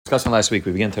discussing last week.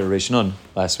 We began to Reish Nun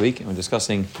last week, and we're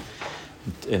discussing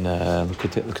in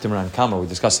Likutei Moharan Kama. We're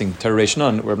discussing Reish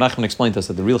Nun, where Rav Nachman explained to us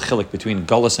that the real chilek between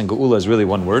Galus and Geula is really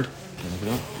one word.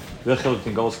 The real chilek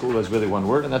between Galus and Geula is really one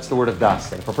word, and that's the word of das.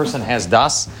 That if a person has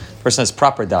das, a person has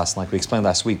proper das, like we explained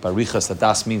last week by Richas, that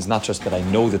das means not just that I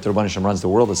know that the Rabban Hashem runs the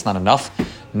world. It's not enough.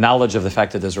 Knowledge of the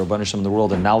fact that there's a Rabban Hashem in the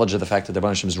world, and knowledge of the fact that the Rabban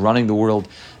Hashem is running the world,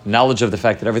 knowledge of the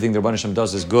fact that everything the Rabban Hashem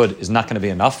does is good is not going to be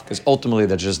enough, because ultimately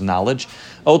that's just knowledge.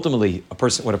 Ultimately,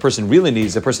 what a person really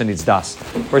needs, a person needs das.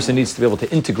 A person needs to be able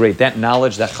to integrate that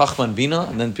knowledge, that chachma and bina,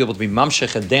 and then be able to be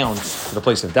mamshech it down to the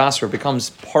place of das, where it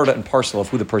becomes part and parcel of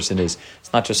who the person is.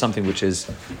 It's not just something which is,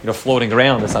 floating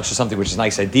around. It's not just something which is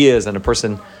nice ideas, and a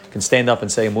person can stand up and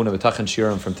say Emunah B'tachan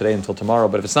Shiurim from today until tomorrow.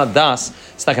 But if it's not das,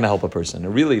 it's not going to help a person.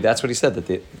 And really, that's what he said,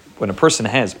 that when a person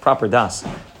has proper das,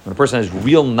 when a person has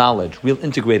real knowledge, real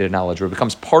integrated knowledge, where it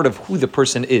becomes part of who the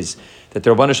person is, that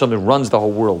the Rabban Hashem runs the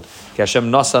whole world, Hashem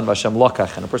Nasan v'Hashem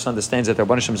Lakach, and a person understands that the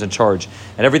Rabban Hashem is in charge,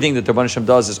 and everything that the Rabban Hashem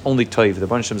does is only toiv, the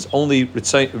Rabban Hashem is only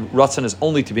Ratzon is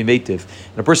only to be meitiv,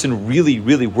 and a person really,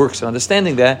 really works on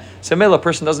understanding that, so a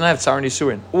person doesn't have Tzar and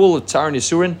Yisurin. All of Tzar and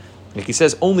Yisurin, like he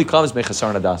says, only comes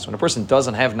mechasar nadas. When a person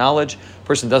doesn't have knowledge, a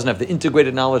person doesn't have the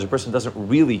integrated knowledge, a person doesn't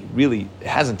really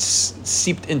hasn't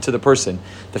seeped into the person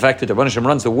the fact that the Rabban Hashem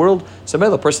runs the world, so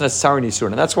a person has tzar and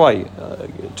yisurin, and that's why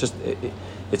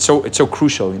it's so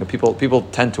crucial. People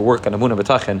tend to work on Emunah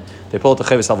B'tachan. They pull out the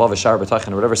Cheves Halvav Shar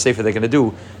B'tachan, or whatever sefer they're going to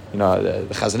do. The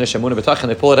Chazon Ish Emunah B'tachan.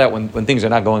 They pull it out when things are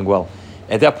not going well.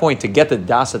 At that point, to get the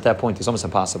das at that point is almost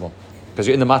impossible. Because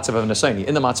you're in the matzav of Nasayni,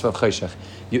 in the matzav of Chayshach.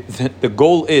 The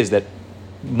goal is that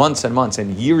months and months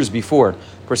and years before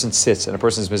a person sits and a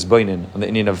person is mizbainin on the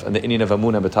Indian of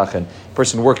Emunah B'tachan, a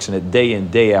person works in it day in,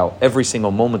 day out. Every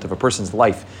single moment of a person's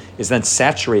life is then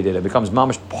saturated and becomes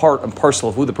mamish part and parcel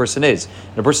of who the person is.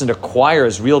 And a person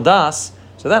acquires real das.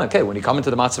 So then, when you come into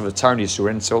the matzav of Tzar and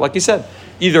Yisurin, so like you said,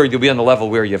 either you'll be on the level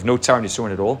where you have no Tzar and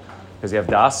Yisurin at all, because you have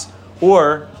das,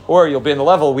 or you'll be in the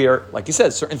level where, like you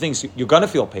said, certain things, you're going to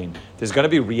feel pain. There's going to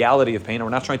be reality of pain, and we're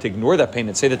not trying to ignore that pain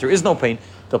and say that there is no pain.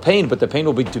 But the pain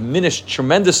will be diminished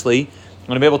tremendously,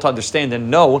 and I'm able to understand and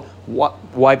know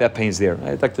why that pain is there.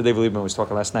 Dr. David Liebman was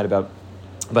talking last night about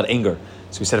anger.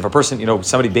 So he said, if a person,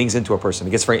 somebody bangs into a person,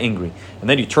 he gets very angry, and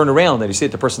then you turn around and you see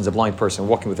that the person's a blind person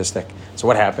walking with a stick. So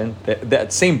what happened?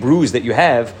 That same bruise that you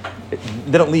have,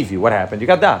 they don't leave you. What happened? You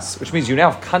got das, which means you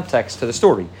now have context to the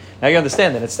story. Now you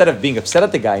understand that instead of being upset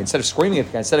at the guy, instead of screaming at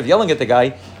the guy, instead of yelling at the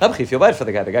guy, you feel bad for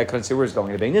the guy. The guy couldn't see where he's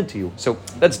going. He banged into you. So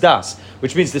that's das,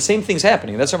 which means the same thing's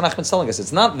happening. That's what Nachman's telling us.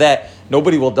 It's not that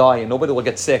nobody will die and nobody will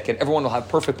get sick and everyone will have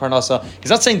perfect parnasa.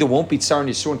 He's not saying there won't be tsar and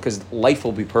yisurin because life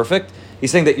will be perfect. He's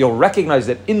saying that you'll recognize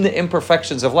that in the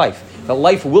imperfections of life, that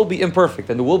life will be imperfect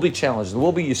and there will be challenges, there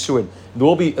will be yisurin, there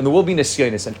will be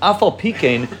nisyonis. And afal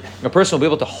pikein, a person will be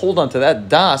able to hold on to that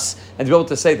das and be able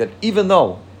to say that even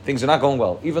though things are not going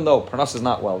well, even though parnas is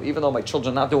not well, even though my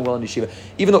children are not doing well in yeshiva,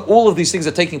 even though all of these things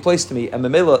are taking place to me, and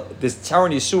memela, there's tzar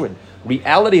and yisurin,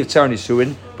 reality of tzar and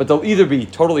yisurin, but they'll either be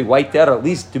totally wiped out or at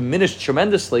least diminished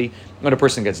tremendously when a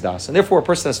person gets das. And therefore a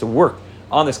person has to work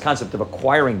on this concept of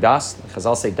acquiring das.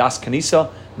 Chazal say das kanisa,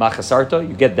 machasarta.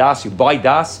 You get das, you buy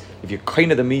das. If you're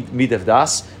kind of the meat of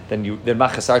das, then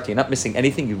machasarta, you're not missing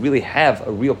anything. You really have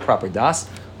a real proper das.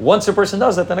 Once a person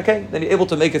does that, then you're able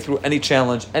to make it through any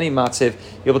challenge, any matziv.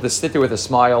 You're able to sit there with a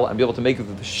smile and be able to make it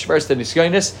through the shverst and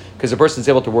nisyonis, because the person's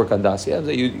able to work on das. Yeah,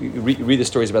 you read the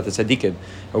stories about the tzaddikim,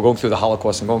 or going through the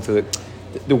Holocaust and going through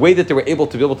the way that they were able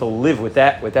to live with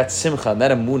that simcha and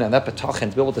that emunah and that betachin,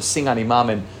 to be able to sing on imam.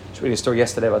 And I was reading a story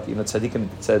yesterday about tzaddikim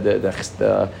said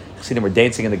the chassidim were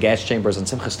dancing in the gas chambers on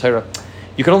Simchas Torah.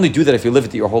 You can only do that if you live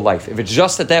it your whole life. If it's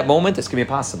just at that moment, it's going to be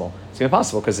impossible. It's going to be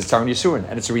impossible because it's Tzar and Yisurin,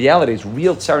 and it's a reality. It's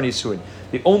real Tzar and Yisurin.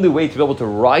 The only way to be able to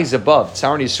rise above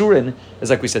Tzar and Yisurin is,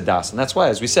 like we said, Das. And that's why,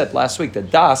 as we said last week,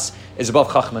 that Das is above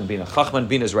Chachma and Bina. Chachma and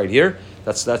Bina is right here.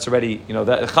 That's already,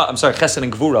 Chesed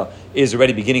and Gvura is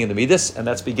already beginning in the Midas, and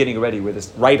that's beginning already with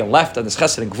this right and left, and this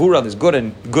Chesed and Gvura, and there's good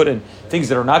and things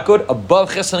that are not good.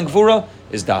 Above Chesed and Gvura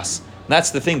is Das. And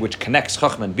that's the thing which connects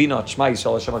Chachma and Bina, Shema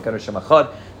Yisrael, Hashem HaKadosh, Hashem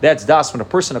Echad. That's das. When a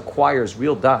person acquires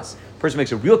real das, a person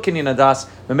makes a real kinyan of das,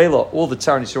 Memela, all the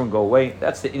tzar and yisurin go away.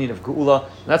 That's the inyan of Geula,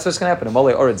 and that's what's going to happen.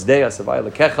 Amalei Oretz Dei, Asavai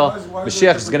Lekecha,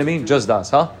 Moshiach is going to mean just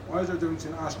das, huh? Why is there a difference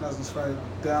in Ashkenaz and Sfarad?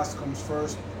 Das comes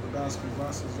first, the das comes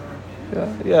last, is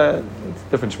there? Yeah, it's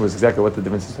different. Was exactly what the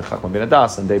difference is between Chachma Bin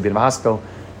Das and Dei Bin Mahaskel.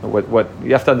 What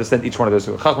you have to understand each one of those.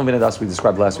 Chachma Bin Das we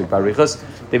described last week by Riches.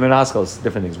 Dei Bin Mahaskel is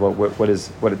different things.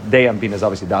 What Dei and Bina is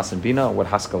obviously Das and Bina. What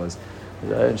Haskel is.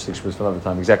 Interesting shmuz for another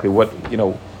time. Exactly what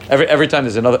every time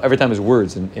there's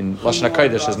words in Lashon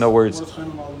HaKodesh. There's no words. What does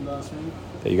Chaim Al Das mean?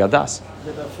 There you got das.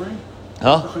 Get that free?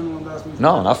 Huh?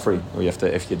 No, not free. You have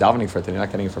to, if you're davening for it, then you're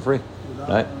not getting it for free,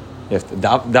 right? You have to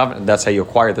daven. That's how you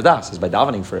acquire the das, is by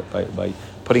davening for it, by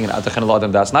putting it atachin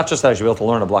l'adam das. Not just that you be able to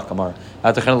learn a block kamar.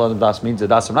 Atachin l'adam das means the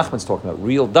das of Nachman's talking about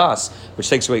real das, which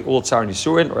takes away all tsar and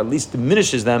yisurin, or at least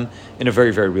diminishes them in a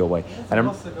very, very real way. And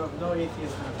no atheist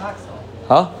in a foxhole.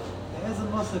 Huh? There is a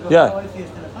muscle of no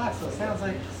atheist in a foxhole. It sounds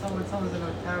like someone's in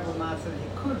a terrible matzah that he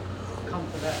could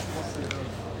come to that muscle.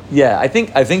 Yeah, I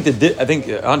think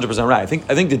 100% right. I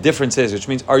think the difference is, which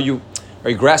means are you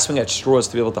grasping at straws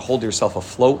to be able to hold yourself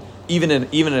afloat, even in a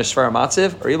shvar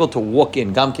matziv, or able to walk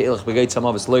in gam ke'elach b'geit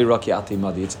samav es lo yiraki ati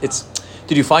madi. It's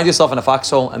did you find yourself in a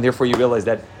foxhole and therefore you realize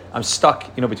that I'm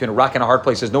stuck, between a rock and a hard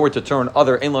place. There's nowhere to turn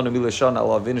other ein lo nemila shana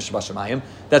alav vinish b'shamayim.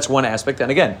 That's one aspect.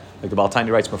 And again, like the Baal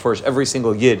Tanya writes before, every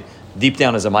single yid deep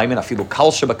down is a maimin. Afilu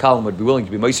kal shebakalim would be willing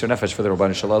to be meiser nefesh for the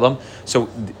Rabban Shalom. So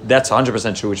that's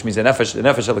 100% true, which means the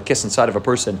nefesh of the kiss inside of a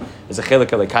person is a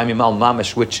chelik of the kaimim al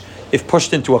mamish, which if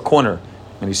pushed into a corner,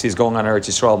 and you see it's going on in Eretz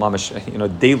Yisrael,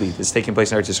 mamish, daily. It's taking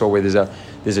place in Eretz Yisrael where there's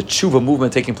a tshuva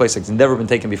movement taking place like it's never been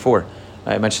taken before.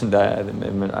 I mentioned I don't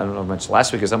know if I mentioned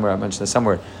last week or somewhere. I mentioned it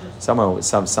somewhere at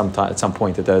some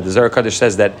point that the Zohar Kodesh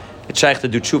says that it's shaykh to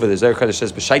do tshuva. The Zohar Kodesh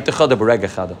says b'shayt echada b'rega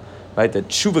chada, right? That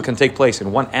tshuva can take place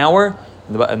in 1 hour.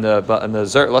 And the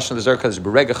lashon of the Zohar Kodesh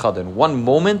b'rega chada. In one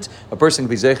moment, a person can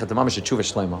be zeichet to mamash a tshuva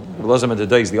shleima. Elazar ben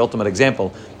Dodai is the ultimate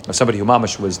example of somebody who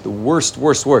mamash was the worst.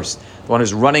 The one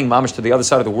who's running mamash to the other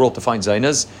side of the world to find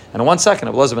zainas. And in 1 second,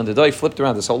 Elazar ben Dodai flipped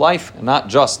around his whole life, and not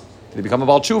just did he become a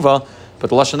Baal Tshuva, but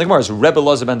the lashon of the Gemara is Rebbe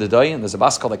Elazar ben Dodai, and there's a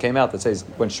baskal that came out that says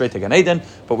went straight to Gan Eden,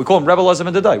 but we call him Rebbe Elazar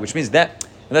ben Dodai, which means that.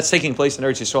 And that's taking place in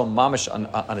Eretz Yisrael, mamash,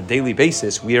 on a daily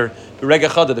basis. We are b'rega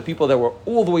chada, the people that were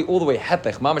all the way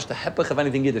hepech, mamash the hepech of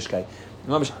anything Yiddishkeit,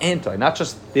 mamash anti. Not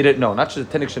just they didn't know, not just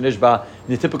the tinik shenishba in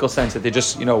the typical sense that they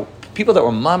just people that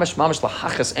were mamash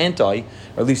lahachas anti, or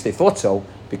at least they thought so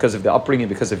because of the upbringing,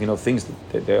 because of things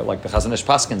that they're like the Chazanish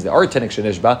Paskins, they are tinik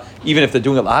shenishba, even if they're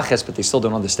doing it lahachas, but they still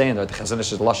don't understand. Right? The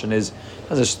Chazanish's lashon is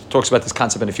Chazanish talks about this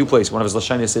concept in a few places. One of his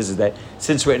lashonis is that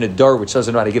since we're in a dar which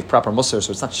doesn't know how to give proper musar,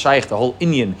 so it's not shaykh the whole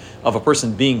inyan of a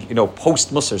person being,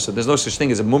 post musar. So there's no such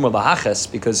thing as a mumar lahachas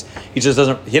because he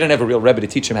didn't have a real rebbe to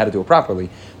teach him how to do it properly.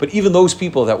 But even those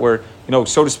people that were,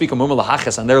 so to speak, a mumar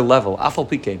lahachas on their level, afal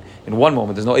pikein, in one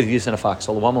moment, there's no idiots in a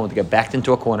foxhole. In one moment, they get backed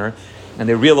into a corner, and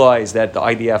they realized that the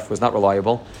IDF was not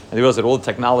reliable, and they realized that all the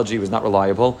technology was not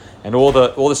reliable, and all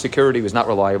the security was not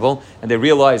reliable, and they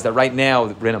realized that right now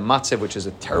we're in a matzev, which is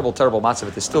a terrible, terrible matzev,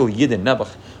 but there's still yidden,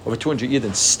 nebuch, over 200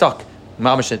 yidden stuck,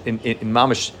 mamish in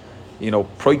mamish,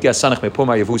 proikia sanach me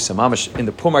pumar yavusa, mamish in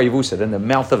the pumar yavusa, in the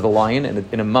mouth of the lion,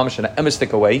 and in a mamish in an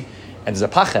emistic away, and there's a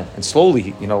pacha, and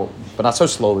slowly, but not so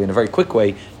slowly, in a very quick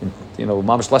way, in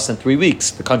mamish less than 3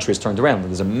 weeks, the country has turned around.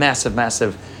 There's a massive,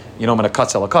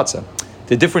 menakatza.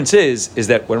 The difference is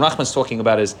that what Rachman's talking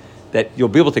about is that you'll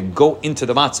be able to go into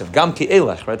the matzav. Gam ki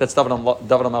elech, right? That's David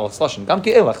Amalek's lashon. Gam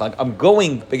ki elech, like I'm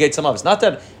going begeit samav. It's not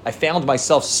that I found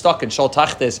myself stuck in shal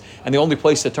tachtis and the only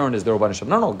place to turn is the Rabban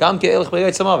Shalom. No. Gam ki elech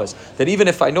begeit samav. That even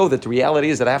if I know that the reality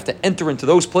is that I have to enter into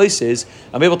those places,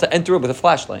 I'm able to enter it with a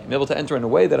flashlight. I'm able to enter in a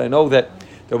way that I know that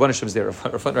the Rabban Shalom is there.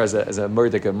 Rav as a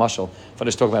murdik, a mashal. Rav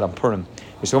is talking about on Purim.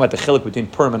 He's talking about the chilik between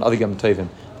Purim and other Yom Tovim.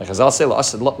 Like Chazal say,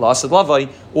 la'asad lavai,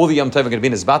 all the Yom Tovim are going to be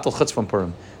in his battle chutz from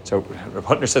Purim. So Rav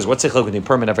Hutner says, what's the chilik between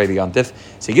Purim and every Yom Tiv?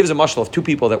 So he gives a mashal of 2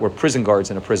 people that were prison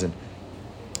guards in a prison,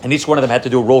 and each one of them had to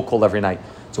do a roll call every night.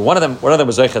 So one of them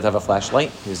was zeichet to have a flashlight.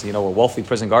 He was, a wealthy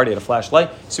prison guard. He had a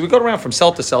flashlight. So we go around from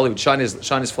cell to cell. He would shine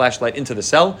his flashlight into the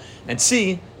cell and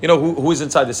see, who is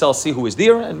inside the cell, see who is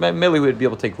there, and maybe he would be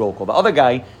able to take roll call. The other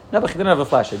guy, he didn't have a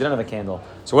flashlight. He didn't have a candle.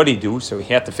 So what did he do? So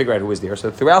he had to figure out who was there. So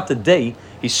throughout the day,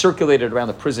 he circulated around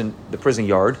the prison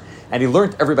yard, and he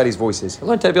learned everybody's voices. He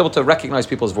learned to be able to recognize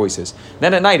people's voices.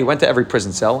 Then at night, he went to every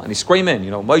prison cell, and he screamed in,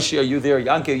 Moshe, are you there?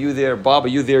 Yanke, are you there? Bob, are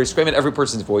you there? He screamed in every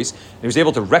person's voice, and he was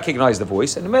able to recognize the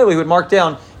voice, and immediately he would mark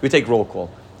down, he would take roll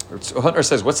call. Hunter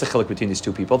says, what's the chilik between these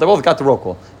 2 people? They both got the roll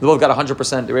call. They both got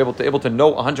 100%. They were able to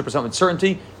know 100% with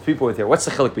certainty the people were there. What's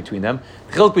the chilik between them?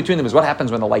 The chilik between them is what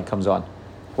happens when the light comes on.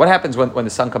 What happens when the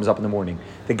sun comes up in the morning?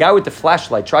 The guy with the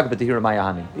flashlight, he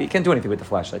can't do anything with the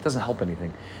flashlight. It doesn't help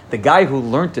anything. The guy who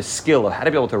learned the skill of how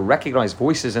to be able to recognize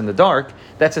voices in the dark,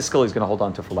 that's a skill he's going to hold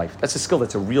on to for life. That's a skill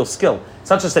that's a real skill. It's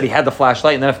not just that he had the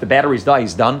flashlight and then if the batteries die,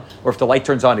 he's done, or if the light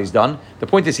turns on, he's done. The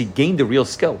point is he gained a real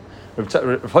skill. Rav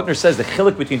Hutner says the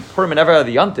chilik between Purim and every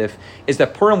other Yontif is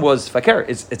that Purim was fakir.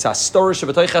 It's astora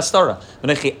shabatoich astara.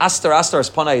 Menechi astar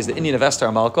espana is the Indian of Esther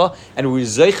Amalka, and we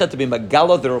zeicha to be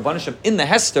magala the Rabbanishim in the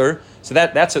Hester. So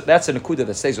that's a nakuda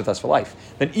that stays with us for life.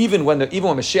 Then even when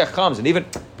Mashiach comes,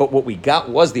 but what we got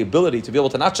was the ability to be able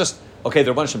to not just okay,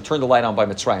 the Rebbeinu Shem turned the light on by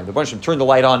Mitzrayim. The Rebbeinu Shem turned the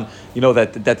light on,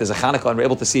 that there's a Chanukah and we're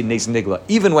able to see Nes Nigla.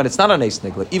 Even when it's not a Nes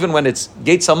Nigla, even when it's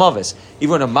Gate Samavis,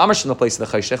 even when a Mamash in the place of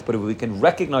the Chayshech, but if we can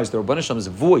recognize the Rebbeinu Shem's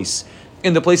voice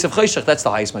in the place of Chayshech, that's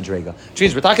the highest Madrega. Which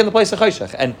means we're talking the place of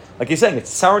Chayshech. And like you're saying, it's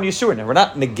Tsar and Yisurin. And we're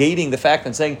not negating the fact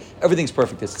and saying everything's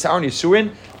perfect. It's Tsar and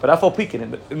Yisurin, but Afal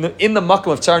Pikin. In the Makkah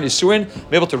of Tsar and Yisurin,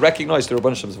 I'm able to recognize the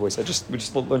Rebbeinu Shem's voice. We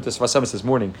just learned this Vasemis this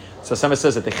morning. So Vasemis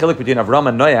says that the chilik between Avram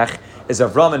and Noach is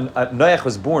Avram and Noach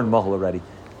was born Mahal already.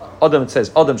 Adam, it says,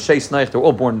 Adam, Sheis, Noach, they're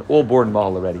all born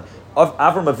Mahal already.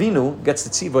 Avram Avinu gets the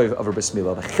tzivoy of a bris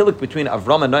milah. The chilik between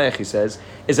Avram and Noach, he says,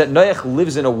 is that Noach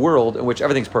lives in a world in which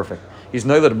everything's perfect. He's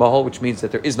noiled mahal, which means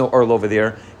that there is no Arl over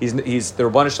there. He's the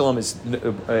Rebbeinu Shalom is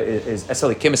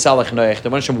Eseli Kimisalach Noach. The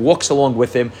Rebbeinu Shalom walks along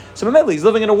with him. So Mameli, he's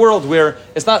living in a world where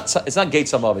it's not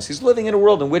Gates Amavis. He's living in a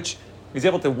world in which he's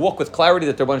able to walk with clarity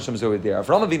that the Rebbeinu Shalom is over there.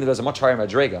 Avram Avinu does a much higher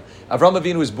madrega. Avram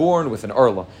Avinu is born with an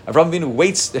Arla. Avram Avinu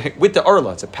waits with the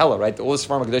Arla. It's a Pella, right? All this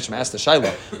Farm Kedoshim asked the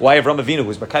Shaila why Avram Avinu,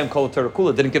 who's Makayim Kol Torah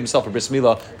Kula, didn't give himself a bris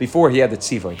milah before he had the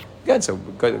tzivoy. Again, so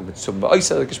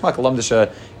Kishmak Alamdisha,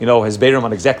 his Beiram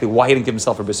on exactly why he didn't give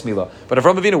himself a bris milah. But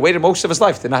Avram Avinu waited most of his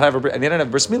life, did not have and he didn't have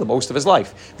a bris milah most of his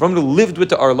life. Avram Avinu lived with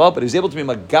the Arla, but he was able to be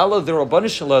Magala the Rebbeinu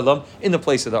Shalom in the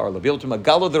place of the Arla. Be able to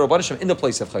Magala the Rebbeinu Shalom in the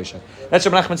place of Chayshach. That's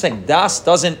what Menachem is saying. Das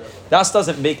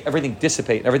doesn't make everything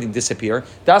dissipate and everything disappear.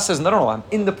 Das says, no, I'm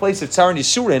in the place of Tsar and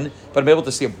Yisurin, but I'm able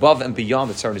to see above and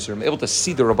beyond the Tsar and Yisurin. I'm able to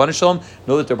see the Rebbeinu Shalom,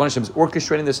 know that the Rebbeinu Shalom is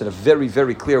orchestrating this in a very,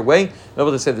 very clear way. I'm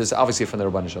able to say this is obviously from the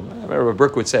Rebbeinu Shalom. I remember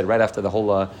Berkowitz said right after the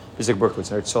whole, Isaac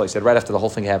Berkowitz, he said right after the whole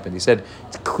thing happened, he said,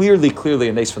 it's clearly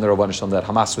a nace from the Rebbeinu Shalom that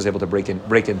Hamas was able to break into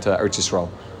Eretz Yisrael.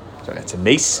 So that's a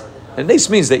nace. And nace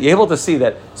means that you're able to see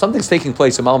that something's taking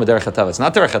place in Malam Derech HaTava. It's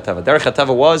not Derech HaTava. Derech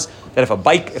HaTava was that if a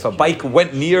bike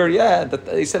went near,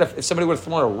 they said if somebody would have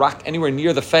thrown a rock anywhere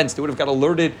near the fence, they would have got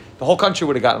alerted. The whole country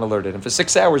would have gotten alerted. And for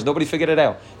 6 hours, nobody figured it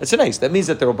out. That's a nice. That means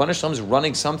that the Rebbeinu Shalom is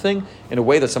running something in a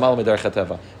way that's a Malam Derech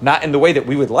HaTava. Not in the way that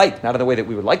we would like,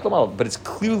 but it's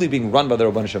clearly being run by the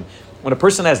Rebbeinu Shalom. When a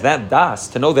person has that das,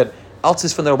 to know that Alts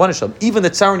is from the Rebbeinu Shalom, even the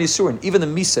Tsar and Yisurin, even the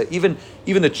Misa, even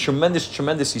the tremendous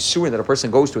Yisurin that a person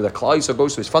goes through, that Klal Yisrael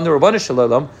goes through, is from the Rebbeinu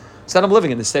Shalom. So then I'm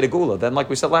living in the state of Gula. Then, like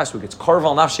we said last week, it's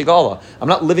Karval Nafshi Gala. I'm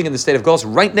not living in the state of Gula.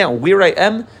 Right now, where I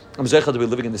am, I'm zeichel to be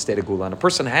living in the state of Gula. And a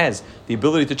person has the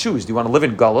ability to choose. Do you want to live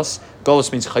in Galus?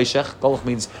 Galus means Chayshech. Galus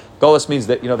means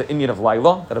that the Indian of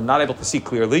Laila, that I'm not able to see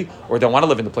clearly, or don't want to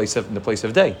live in the place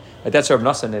of day. And that's Rav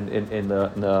Nassan in the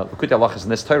Likutei Halachas in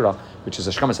this Torah, which is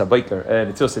a Shkamas HaBaiker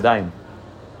and Til Sidaim.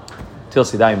 Til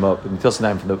Sidaim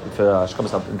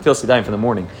from the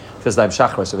morning. Til Sidaim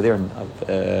Shachras over there in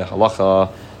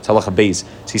Halacha. It's Halacha Beis.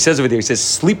 So he says over there, he says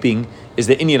sleeping is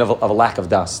the Indian of a lack of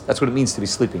das. That's what it means to be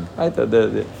sleeping. Right?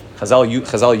 The Chazal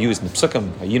used in the Psukim,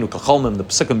 Yinu Kacholmim, the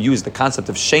Psukim used the concept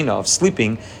of Shena, of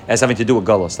sleeping, as having to do with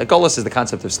Gullus. That Gullus is the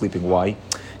concept of sleeping. Why?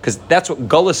 Because that's what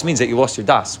Gullus means, that you lost your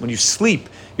das. When you sleep,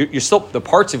 you're still, the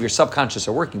parts of your subconscious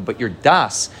are working, but your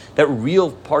das, that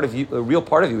real part of you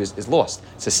is lost.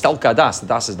 It's a stelka das. The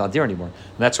das is not there anymore.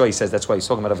 And that's why he says, that's why he's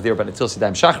talking about over there about Natil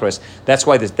Sidaim Shachris. That's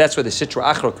why the Sitra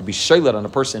Achra could be shaylat on a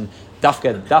person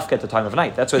dafka at the time of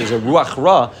night. That's why there's a Ruach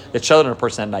Ra that's shaylat on a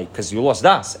person at night, because you lost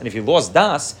das. And if you lost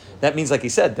das, that means, like he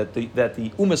said, that the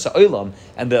Umas Ha'olam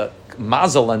and the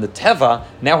Mazel and the Teva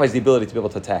now has the ability to be able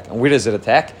to attack. And where does it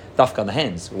attack? Dafka on the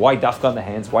hands. Why dafka on the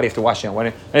hands? Why do you have to wash your hands? Why do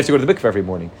you have to go to the mikveh every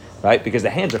morning? Right? Because the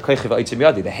hands are koichiv ha'otzim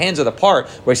yadi. The hands are the part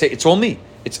where I say, it's all me.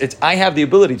 It's I have the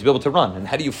ability to be able to run. And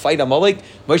how do you fight Amalek?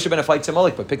 Moshe ben fights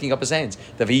Amalek by picking up his hands.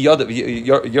 Your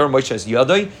Moshe is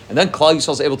yadai, and then Klal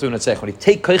Yisrael is able to netzech. When you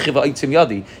take koichiv ha'otzim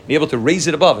yadi, you're able to raise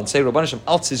it above and say, Rabban Hashem,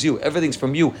 alts is you. Everything's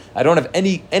from you. I don't have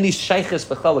any shayches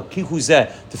b'chalak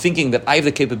kihuzeh to thinking that I have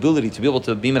the capability to be able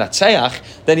to be menatzeach.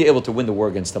 Then you're able to win the war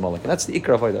against Amalek. And that's the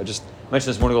ikra of Avodah. I just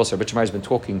mentioned this morning also. Rabbi Shemai has been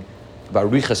talking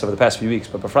about Riches over the past few weeks,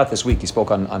 but Befrat this week, he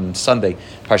spoke on Sunday,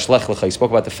 Parsh Lech Lecha, he spoke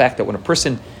about the fact that when a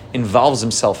person involves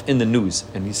himself in the news,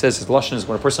 and he says his lashon is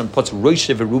when a person puts Rosh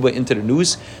Veruba into the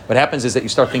news, what happens is that you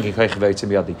start thinking,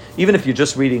 even if you're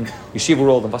just reading Yeshiva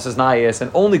World and Vasas Nayas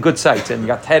and only good sites, and you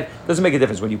got TED, doesn't make a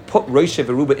difference. When you put Rosh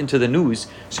Veruba into the news,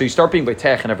 so you start being by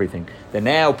Tech and everything, then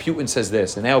now Putin says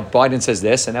this, and now Biden says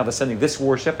this, and now they're sending this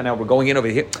warship, and now we're going in over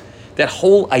here. That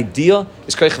whole idea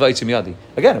is koich v'aitzim yadi.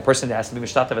 Again, a person has to be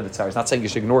mishtatev in the tzar. It's not saying you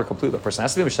should ignore it completely. A person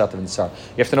has to be mishtatev in the tzar.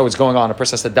 You have to know what's going on. A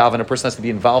person has to daven. A person has to be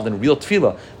involved in real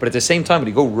tefillah. But at the same time, when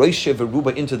you go rosh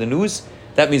veruba into the news,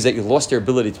 that means that you lost your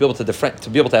ability to be able to to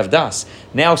be able to have das.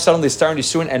 Now suddenly it's starting to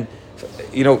soon and.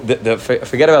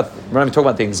 Forget about, when I'm talking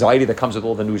about the anxiety that comes with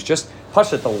all the news, just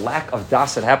Pashat, the lack of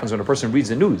das that happens when a person reads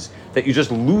the news, that you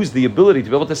just lose the ability to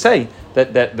be able to say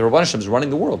that the Rabban Hashem is running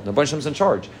the world, the Rabban Hashem is in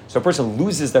charge. So a person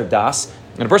loses their das,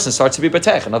 and a person starts to be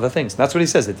betech and other things. And that's what he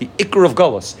says, that the ikr of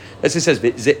Golos, that's what he says,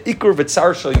 the ikr of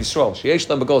Tsar Shal Yisrael, Sheyesh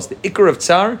Lam B'Golos, the ikr of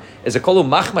Tsar is a kolu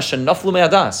machma shenaflu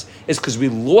me'adas, is because we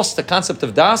lost the concept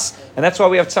of das, and that's why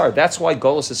we have Tsar. That's why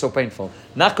Golos is so painful.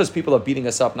 Not because people are beating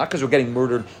us up, not because we're getting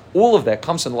murdered. All of that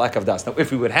comes from the lack of das. Now,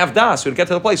 if we would have das, we would get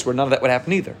to the place where none of that would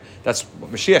happen either. That's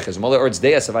what Moshiach is.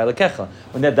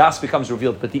 When that das becomes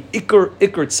revealed. But the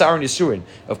ikr tsar and yisurin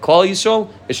of Klal Yisrael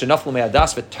is shenaflu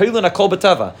me'adas v'toilen hakol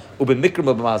b'tava u'b'mikra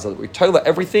u'b'mazal. We toilen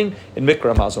everything in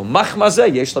mikra mazal.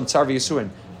 Machmazeh yesh lam tsar v'yisurin.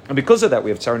 And because of that,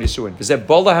 we have Tsar and Yisurin.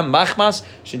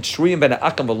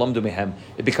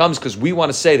 It becomes because we want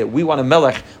to say that we want a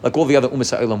melech like all the other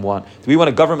Umas Ha'olam want. That we want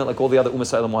a government like all the other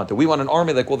Umas Ha'olam want. That we want an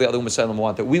army like all the other Umas Ha'olam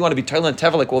want. That we want to be Teilah and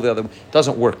Teva like all the other. It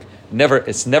doesn't work.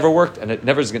 It's never worked, and it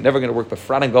never going to work. But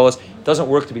Fran and Golas, it doesn't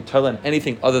work to be Teilah and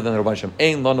anything other than the Rabban Shem.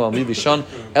 Ein lanu al midlishan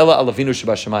ela alavinu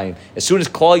shebashamayim. As soon as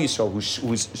Klal Yisrael,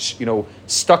 who's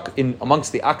stuck in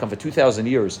amongst the Akam for 2,000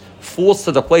 years, falls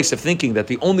to the place of thinking that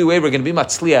the only way we're going to be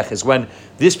matzliach is when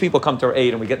these people come to our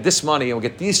aid and we get this money and we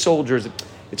get these soldiers.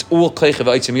 It's all kleicha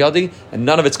v'aitzim yadi, and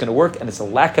none of it's going to work, and it's a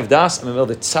lack of das. And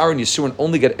the tsar and yisurin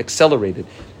only get accelerated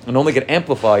and only get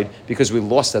amplified because we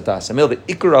lost that das. The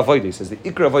ikra avodah says the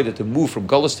ikra avodah to move from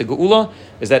galus to geula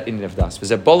is that in of das.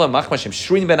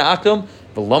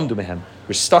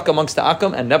 We're stuck amongst the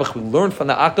Akam, and Nebuch, we learn from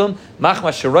the Akam,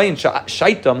 Machma Sharayin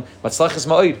Shaitam, Matzlachas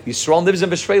Ma'id. Yisrael lives in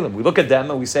Bishraelim. We look at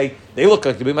them and we say, they look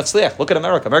like to be Matzliach. Look at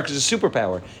America. America's a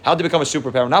superpower. How did they become a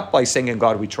superpower? Not by saying in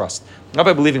God we trust. Not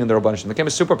by believing in the Rabban Shem. They became a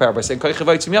superpower by saying,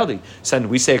 so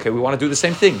we say, okay, we want to do the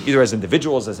same thing. Either as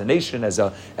individuals, as a nation, as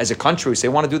a country. We say,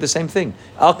 we want to do the same thing.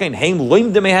 Alkain Haim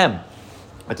Loim Demehem.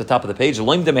 At the top of the page,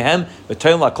 Loim Demehem,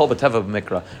 V'toila Kol B'Teva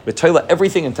B'Mikra. V'toila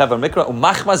everything in Teva Mikra.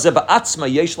 Umachma Ze Ba'atzma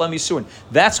Yesh Lam Yisurin.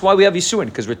 That's why we have Yisurin,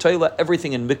 because V'toila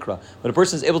everything in Mikra. When a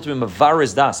person is able to be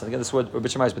Mavaris Das, and again, this is what Rabbi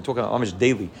Shammai has been talking about Amish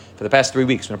daily for the past 3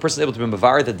 weeks. When a person is able to be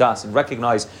Mavar the Das and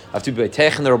recognize I have to be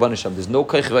Teich in the Rabban Hashem. There's no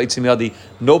Keich V'Aitzim Yadi.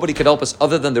 Nobody could help us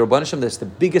other than the Rabban Hashem. That's the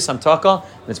biggest Amtaka,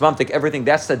 and it's Mamtik everything.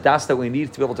 That's the Das that we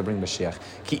need to be able to bring Mashiach.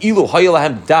 Ki ilu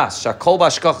Hayalahem Das Shakol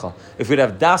B'Ashkacha. If we'd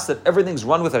have Das that everything's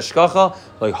run with Ashkacha,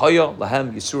 like Haya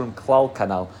Lahem Yisurim Klal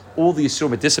Kanal. All the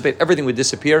Yisurim would dissipate, everything would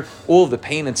disappear, all of the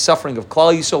pain and suffering of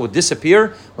Klal Yisrael would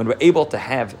disappear when we're able to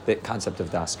have the concept of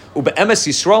Das. Ube'emes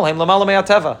Yisrael Haim Lamala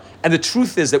Me'ateva. And the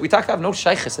truth is that we talk about no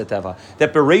Shaykhis at Teva,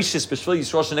 that Bereshis B'Shvil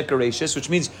Yisrael Shenik Bereshis, which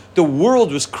means the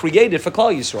world was created for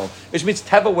Klal Yisrael, which means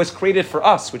Teva was created for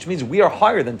us, which means we are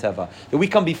higher than Teva, that we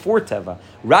come before Teva.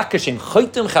 Rakashim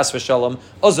Chaytim Chas V'Shalom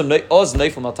Oz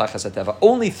Neifel Mal Tachas Teva.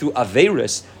 Only through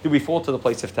Averis do we fall to the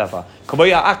place of Teva.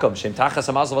 Kamoya Akam Shem Tachas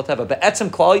Hamazal Teva. Be'etzem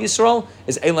Klal Yisrael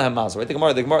is Eileh Hamazal. Right? The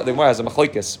Gemara has a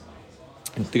machlokes.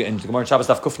 In the Gemara in Shabbos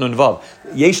Daf Kuf Nun Vav,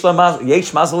 Yesh Mazal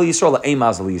Yisrael, Ein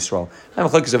Mazal Yisrael. And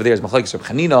machlokes over there is machlokes of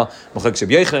Chanina, machlokes of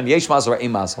Yochanan, Yesh Mazal or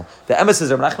Ein Mazal. The emes is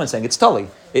Rabbi Nachman saying it's Tali.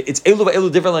 It's Elu v'Elu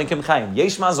Divrei and Kim Chaim.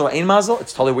 Yesh Mazal or Ein Mazal.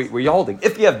 It's Tali where you're holding.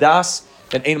 If you have Das,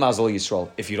 then Ein Mazal Yisrael.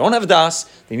 If you don't have Das,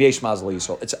 then Yesh Mazal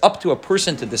Yisrael. It's up to a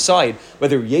person to decide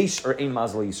whether Yesh or Ein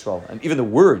Mazal Yisrael. And even the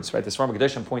words, right? The Svarim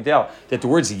Kedeshim point out that the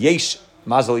words Yesh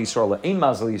Mazal Yisrael, Ein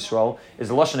Mazal Yisrael is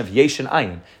the lashon of Yesh and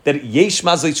Ayin. That Yesh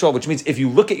Mazal Yisrael, which means if you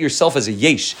look at yourself as a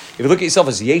Yesh, if you look at yourself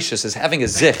as Yeshus, as having a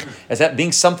Zich, as that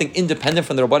being something independent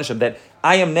from the Rabban Hashem, that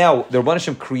I am now, the Rabban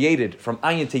Hashem created from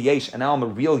Ayin to Yesh, and now I'm a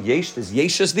real Yesh, there's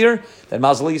Yeshus there, then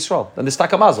Mazal Yisrael, then there's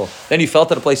Taka Mazal. Then you fell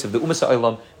to the place of the Umas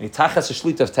Ha'olam, and you Tachas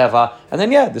Shlit of Teva, and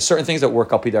then there's certain things that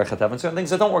work al pi derech Teva, and certain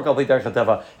things that don't work al pi derech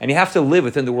Teva, and you have to live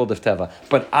within the world of Teva.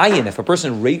 But Ayin, if a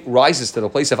person rises to the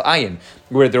place of Ayin,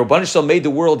 where the Rabban Hashem made the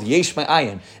world Yesh my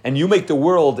Ayin, and you make the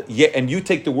world, and you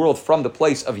take the world from the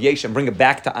place of Yesh and bring it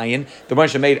back to Ayin, the Rabban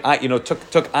Hashem made,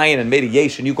 took Ayin and made a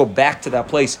Yesh, and you go back to that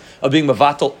place of being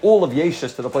Mavatal, all of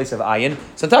Yeshus to the place of Ayin,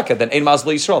 Santaka, then Ein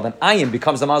Mazal Yisrael, then Ayin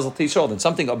becomes the Mazal to Yisrael, then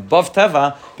something above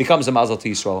Teva becomes a Mazal to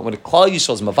Yisrael. And when the Klal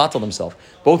Yisrael is Mavatal himself,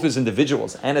 both as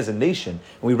individuals and as a nation,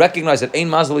 and we recognize that Ein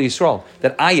Mazal Yisrael,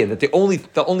 that Ayin, that the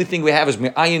only thing we have is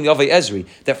Ayin Yavei Ezri,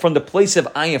 that from the place of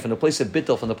Ayin, from the place of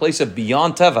Bittul, from the place of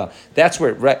beyond Teva, that's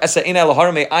where Esa Ein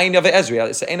Elohara Ayin Yavei Ezri.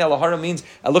 Esa Ein Elohara means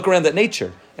I look around at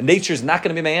nature. And nature is not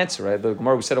going to be my answer, right? The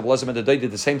Gemara we said of Elazar ben Dodai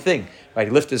did the same thing, right?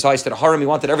 He lifted his eyes to the Haram, he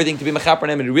wanted everything to be mechaper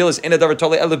him, and he realized Ein Adavar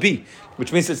Tolei Elabi,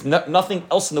 which means it's nothing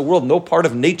else in the world, no part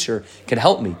of nature can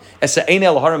help me. Esa Ein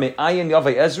Elohara Ayin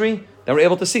Yavei Ezri. Then we're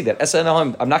able to see that.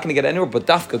 I'm not going to get anywhere, but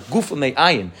dafka gufa me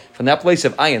ayin. From that place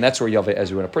of ayin, that's where Yaveh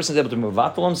Ezra. When a person is able to move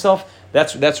vatal himself,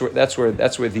 That's where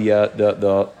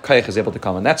the kayach is able to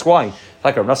come, and that's why,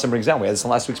 like Rav Nassim brings down, we had this in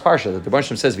last week's parsha, that the Baruch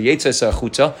Shem says v'yetzes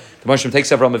chutza. The Baruch Shem takes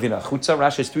Avraham Avinu chutza.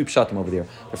 Rashi has 3 pshatim over there.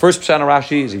 The first pshat in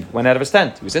Rashi is he went out of his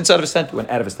tent. He was inside of his tent. He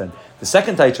went out of his tent. The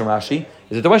second taich in Rashi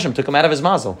is that the Baruch Shem took him out of his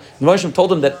mazel. The Baruch Shem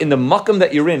told him that in the makom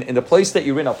that you're in the place that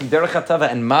you're in, al pi derech hatava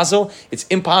and mazel, it's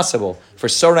impossible for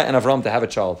Sarah and Avram to have a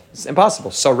child. It's impossible.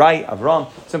 Sarai, Avram,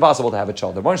 it's impossible to have a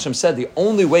child. The Baruch Shem said the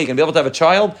only way you're going to be able to have a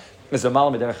child is the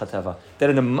malam derech hatava. That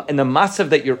in the matzav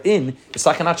that you're in, it's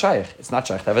like not shaykh. It's not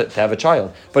shaykh to have a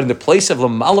child. But in the place of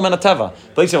l'malam and atava,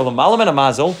 place of l'malam and a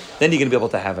mazel, then you're going to be able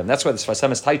to have him. That's why the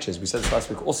Sfasem is taiches. We said this last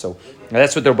week also. And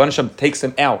that's what the Rebbeinu Shem takes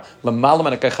him out. L'malam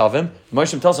and a kechavim. The Rebbeinu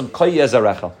Shem tells him koy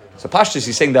yezarecha. So Pashtus,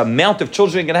 he's saying the amount of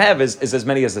children you're going to have is as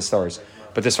many as the stars.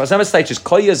 But the Sfasem is taiches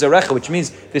koy yezarecha, which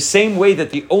means the same way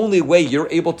that the only way you're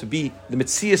able to be the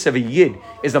mitzias of a yid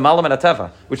is the malam and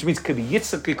atava, which means that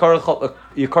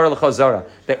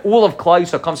all of Klal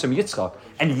Yisrael comes from Yitzchak,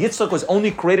 and Yitzchak was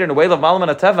only created in a way of malam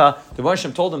and atava. The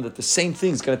Moshiach told him that the same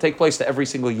thing is going to take place to every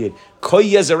single yid. Koy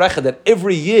yezarecha, that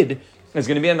every yid is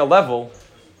going to be on the level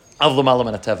of the malam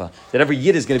and teva, that every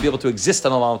yid is going to be able to exist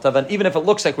on the malam and teva, and even if it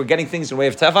looks like we're getting things in the way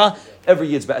of teva, every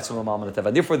yid's be'etzim the malam and teva.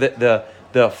 And therefore,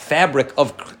 the fabric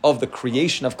of the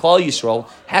creation of Klal Yisrael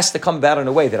has to come about in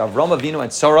a way that Avram Avinu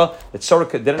and Sarah,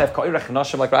 didn't have ka'irach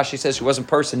nashim, like Rashi says, she wasn't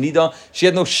person nida, she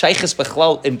had no shaykhis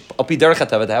b'chlal in api derech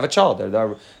hateva to have a child.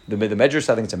 The Medrash,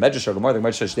 I think it's a Medrash or Gemara. The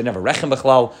Medrash says she didn't have a rechem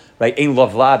b'chlal, right? Ein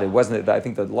lav vlad. It wasn't. I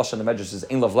think the lashon the Medrash is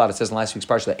ein lav vlad. It says in last week's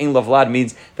parsha that ein lav vlad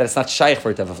means that it's not shaykh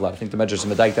for it to have a vlad. I think the Medrash is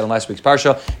medayik that in last week's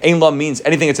parsha. Ein lav means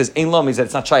anything that says ein lav means that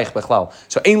it's not shaykh b'chlal.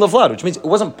 So ein lav vlad, which means it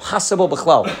wasn't possible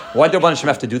b'chlal. Why did Rabban Hashem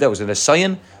have to do that? Was it a sayin?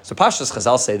 So Pashas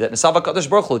Chazal say that Nesav HaKadosh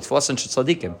Baruch Hu Tfilas and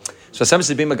Tzadikim. So Hashem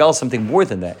is being Magal something more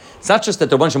than that. It's not just that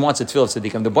the Rabban Hashem wants a Tfilah of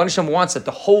Tzadikim. The Rabban Hashem wants that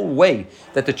the whole way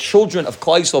that the children of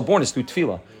Klal Yisrael are born is through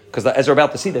Tfilah. Because as we're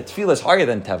about to see, that Tfilah is higher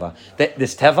than Teva. That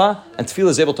this Teva and Tfilah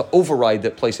is able to override the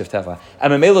place of Teva.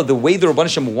 And Mamela, the way the Rabban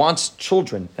Hashem wants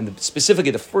children, and specifically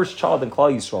the first child in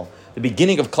Klal Yisrael, the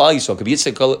beginning of Klal Yisrael, could be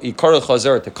Yikar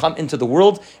Chazer, to come into the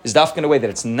world, is dafka in a way that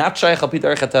it's not Shaykh al Pi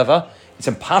Derech HaTeva, it's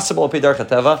impossible al Pi Derech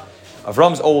HaTeva.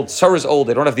 Avram's old, Sarah's old,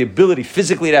 they don't have the ability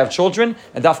physically to have children,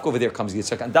 and dafka over there comes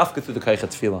Yitzchak, and dafka through the Kaychat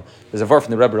Tefillah. There's a verse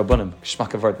from the Rebbe Rabbanim,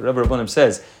 Shmak Avar. The Rebbe Rabbanim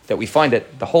says that we find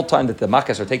that the whole time that the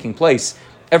Makkahs are taking place,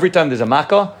 every time there's a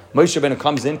Makkah, Moshe Rabbeinu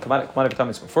comes in, come on every time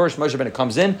it's first, Moshe Rabbeinu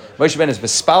comes in, Moshe Rabbeinu is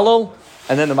Bespalol,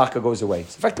 and then the Makkah goes away.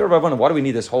 So in fact, the Rebbe Rabbanim, why do we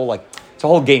need this whole, it's a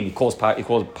whole game. He calls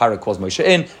Moshe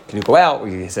in. Can you go out?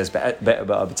 He says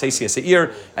B'tzeisi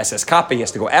Seir. Says Kappa. He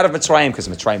has to go out of Mitzrayim because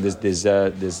in Mitzrayim there's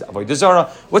Avodah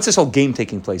Zarah. What's this whole game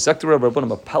taking place? Zakter Rebbe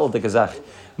Rabbanim Apel de Gazach.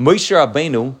 Moshe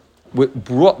Rabbeinu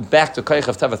brought back the Kayach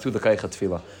of Teva through the Kayach of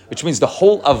Tefillah, which means the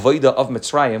whole Avodah of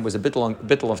Mitzrayim was a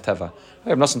bittul of Teva.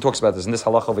 Rav Nassim talks about this in this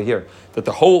halach over here, that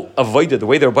the whole Avodah, the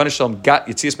way the Rabban Shalom got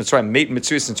Yetzias Mitzrayim, made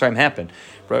Yetzias Mitzrayim happen.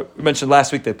 Right? We mentioned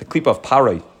last week that the klipa of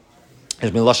Parai has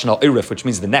been lashon al irif, which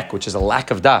means the neck, which is a lack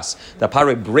of das. The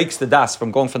Parai breaks the das from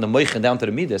going from the moichin down to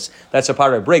the midas. That's how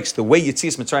Parai breaks. The way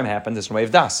Yetzias Mitzrayim happened is in the way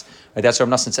of das. Right? That's what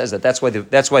Rav Nassim says that. That's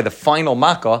why the final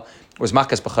makkah was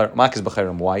Makkah's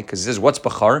B'charim. Why? Because he says, what's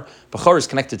B'char? B'char is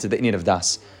connected to the inyan of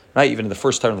Das. Right? Even in the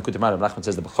first time, Likutei Nachman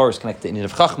says the B'char is connected to the inyan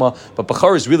of Chachma, but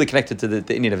B'char is really connected to the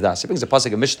inyan of Das. He brings a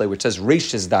pasuk of Mishlei which says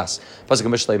Reish is Das. Pasuk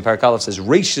of Mishlei in Parak Aleph says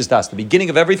Reish is Das. The beginning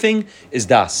of everything is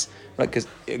Das. Right? Because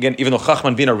again, even though Chachma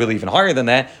and Bina are really even higher than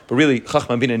that, but really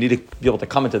Chachma and Bina need to be able to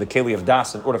come into the Keli of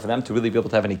Das in order for them to really be able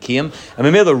to have any Kiyam. And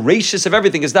Mamela, the Reishis of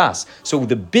everything is Das. So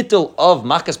the bittul of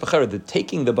Makas B'char, the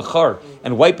taking the B'char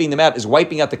and wiping them out, is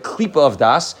wiping out the klipa of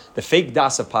Das, the fake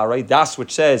Das of Parai, Das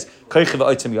which says Koichiv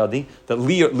Oitzim Yadi, that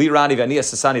Li Rani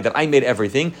V'Aniyas Sasani, that I made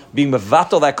everything, being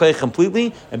Mevatel that Koich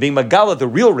completely, and being Magala, the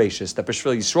real Reishis, that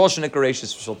B'Shvil Yisrael Shenik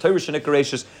Reishis, B'Shvil Torah Shenik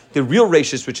Reishis, the real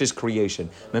Reishis which is creation.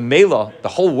 Mamela, the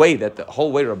whole way the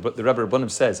Rebbe Rabbanim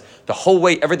says, the whole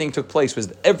way everything took place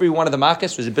was every one of the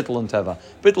makkahs was a bittul and teva.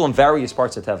 Bittul in various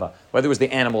parts of teva. Whether it was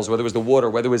the animals, whether it was the water,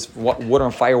 whether it was water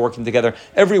and fire working together,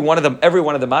 every one of the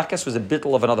makkahs was a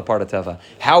bittul of another part of teva.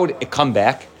 How did it come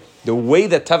back? The way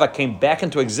that teva came back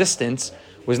into existence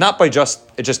was not by it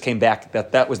just came back,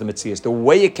 that was the Metzias. The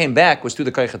way it came back was through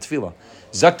the Kaychat Tefillah.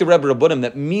 Zak the Rebbe Rabbanim,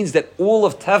 that means that all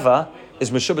of teva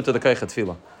is meshubah to the Kaychat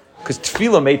Tefillah. Because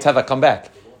Tefillah made teva come back.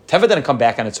 Teva didn't come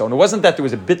back on its own. It wasn't that there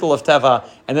was a bittul of Teva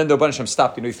and then the Rebbeinu Shem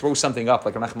stopped. You throw something up,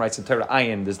 like Menachem writes in Torah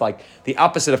Ayin, there's like the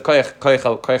opposite of koyach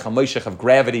Moshiach, of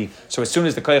gravity. So as soon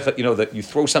as the koyach, that you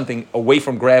throw something away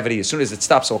from gravity, as soon as it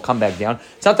stops, it'll come back down.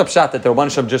 It's not the pshat that the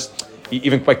Rebbeinu Shem just,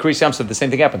 even by Kriyas Yamsuf, the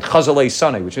same thing happened. Chazalei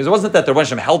Sanei, which means it wasn't that the Rebbeinu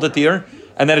Shem held it there,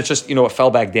 and then it's just, it fell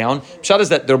back down. Pshat is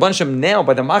that the Rabban Shem now,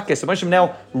 by the Makkes, the Rabban Shem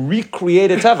now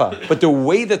recreated Teva. But the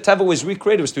way that Teva was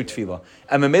recreated was through Tefillah.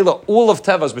 And Memela, all of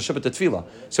Teva is B'Shabbat Tefillah.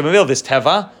 So Memela, this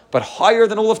Teva, but higher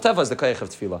than all of Teva is the Koyach of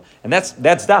Tefillah. And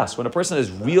that's Das. When a person is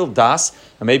real Das,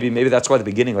 and maybe that's why the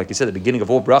beginning, like you said, the beginning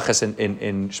of all brachas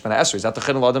in Shemana Esrei is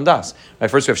Atachin L'Adam Das. Right?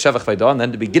 First we have Shevach Vayda, and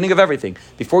then the beginning of everything.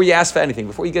 Before you ask for anything,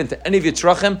 before you get into any of your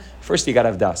tzrachim, first you got to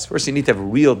have Das. First you need to have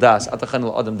real Das. Atachin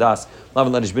L'Adam Das.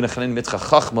 Lavan Lanish Bina Chanin Mitcha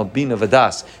Chachma Bina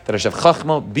V'Das. That I should have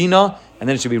Chachma Bina, and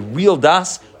then it should be real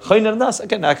Das. Chayin Das.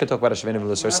 Again, now I can talk about Hashavim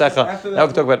V'Lo Sorsecha. Now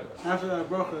we can talk about. After that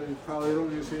bracha, you probably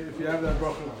don't need to see if you have that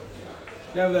bracha.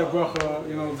 You have that bracha,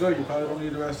 good. You probably don't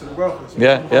need the rest of the bracha.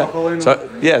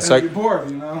 So you're bored,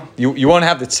 You won't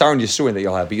have the tsar and yisurin that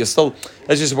you'll have, but you'll still.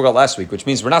 That's just what we got last week, which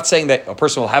means we're not saying that a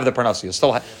person will have the parnasa. You'll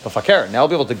still have the fakir. Now I'll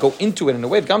be able to go into it in a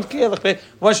way.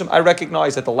 I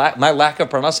recognize that my lack of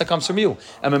parnasa comes from you.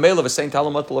 I'm a male of a saint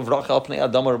Talamat of Rachel Pnei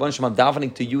Adam or I'm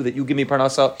davening to you that you give me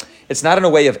parnasa. It's not in a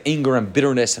way of anger and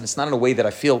bitterness, and it's not in a way that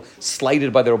I feel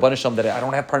slighted by the Rabban Shem that I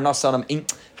don't have parnasa and I'm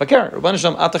fakir. Rabban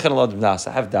Shem atachin L'Adam Das.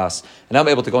 I have das, and I'm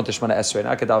able to go into Shemana Esrei and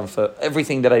I can daven for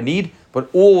everything that I need, but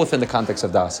all within the context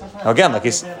of das. Now again, like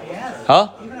he's, huh?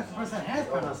 Even if the person has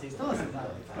parnasa, he still doesn't daven.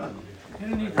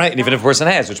 Right, and even if a person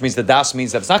has, which means the das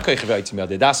means that it's not koich v'aytim.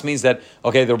 The das means that the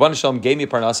Rabban Shalom gave me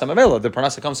parnasa. The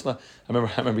parnasa comes from. I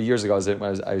remember years ago I was Rabbi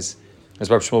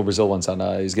Shmuel Brazil once, and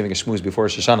he was giving a shmooze before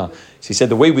Rosh Hashanah. So he said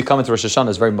the way we come into Rosh Hashanah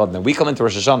is very modern. We come into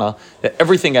Rosh Hashanah that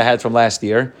everything I had from last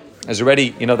year is already,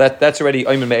 that's already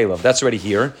Oymen Me'elav. That's already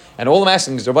here. And all I'm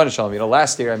asking is Rabban Shalom.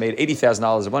 Last year I made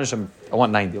 $80,000. Rabban Shalom, I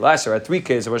want 90. Last year I had 3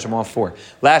 kids. Rabban Shalom, I want 4.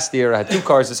 Last year I had 2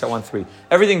 cars. This I want 3.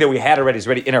 Everything that we had already is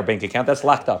already in our bank account. That's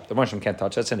locked up. The Rabban Shalom can't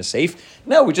touch. That's in a safe.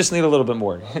 No, we just need a little bit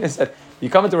more. He said, you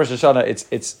come into Rosh Hashanah.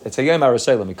 It's a Yom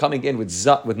HaRaseilim. You're coming in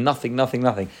with nothing.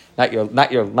 Not your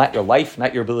life.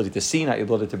 Not your ability to see. Not your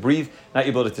ability to breathe. Not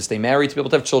your ability to stay married. To be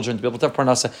able to have children. To be able to have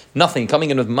parnasa. Nothing.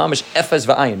 Coming in with mamish efes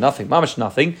v'ayin. Nothing. Mamish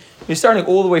nothing. You're starting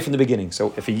all the way from the beginning.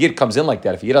 So if a yid comes in like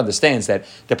that, if a yid understands that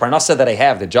the parnasa that I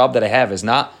have, the job that I have, is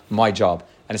not my job.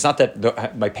 And it's not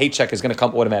that my paycheck is going to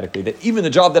come automatically. That even the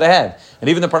job that I have, and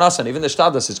even the parnasa, and even the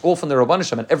shtadlis, is all from the Rabban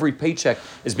Shem, and every paycheck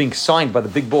is being signed by the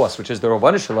big boss, which is the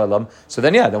Rabban Shalom. So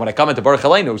then when I come into Baruch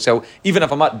Aleinu, so even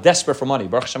if I'm not desperate for money,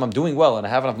 Baruch Hashem, I'm doing well, and I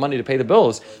have enough money to pay the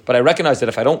bills, but I recognize that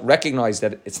if I don't recognize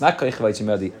that it's not Koich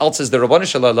Vaytzim, else is the Rabban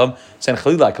Shalom, then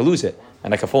Chalila, I can lose it.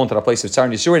 And I can fall into a place of Tsar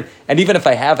and Yisurin. And even if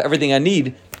I have everything I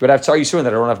need, but I have Tsar Yisurin,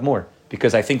 that I don't have more.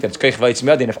 Because I think that it's Koich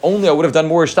Vaytzim, and if only I would have done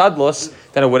more Shtadlos,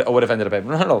 then I would have ended up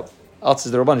having. No. Else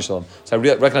is the Rabban Shalom. So I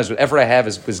recognize whatever I have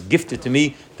was gifted to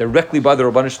me directly by the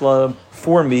Rabban Shalom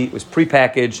for me. It was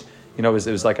prepackaged. It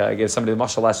was like I gave somebody the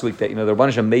mashal last week that the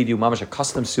Rabban Shalom made you mamash a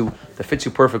custom suit that fits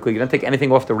you perfectly. You don't take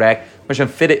anything off the rack. Rabban Shalom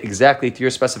fit it exactly to your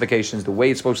specifications, the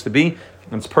way it's supposed to be,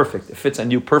 and it's perfect. It fits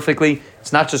on you perfectly.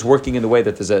 It's not just working in the way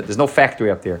that there's no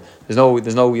factory up there.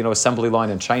 There's no assembly line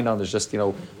in China. There's just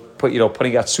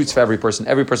putting out suits for every person.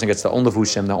 Every person gets their own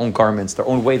levushim, their own garments, their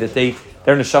own way that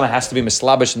their neshama has to be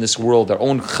mislabish in this world, their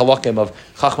own chalakim of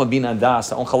chachma bin and das,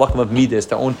 their own chalakim of midas,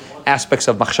 their own aspects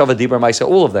of machshava dibur ma'isa.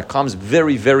 All of that comes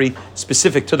very, very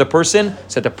specific to the person,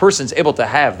 so that the person's able to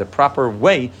have the proper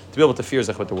way to be able to fear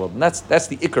zech with the world. And that's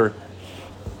the ikr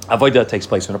avodah takes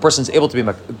place when a person's able to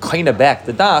be kind of back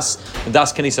the das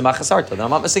kanisa machasarta. Then I'm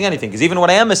not missing anything, because even what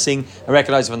I am missing, I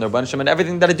recognize it from the Rabban Shem, and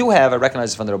everything that I do have, I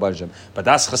recognize it from the Rabban Shem. But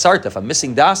das chasarta, if I'm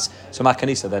missing das, so ma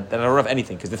kanisa, then I don't have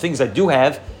anything, because the things I do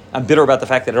have, I'm bitter about the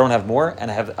fact that I don't have more,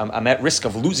 and I'm at risk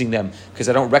of losing them because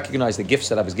I don't recognize the gifts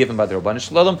that I was given by the Rabban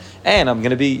Shalom, and I'm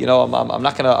going to be, I'm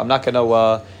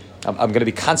going to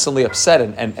be constantly upset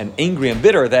and angry and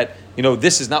bitter that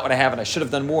this is not what I have and I should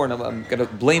have done more, and I'm going to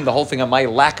blame the whole thing on my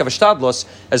lack of a shtadlos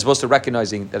as opposed to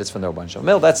recognizing that it's from the Rabban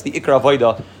Shalom. That's the ikra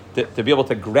avodah, to be able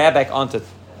to grab back onto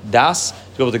das,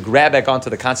 to be able to grab back onto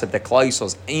the concept that Klal Yisrael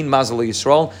is ein mazal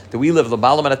Yisrael, that we live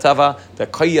l'malam and atava,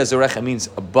 that koyya zerecha means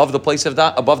above the place of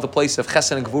da, above the place of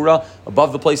chesed and gvura,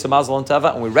 above the place of mazal and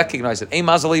tava, and we recognize that ein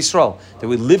mazal Yisrael, that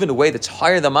we live in a way that's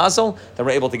higher than mazal, that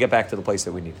we're able to get back to the place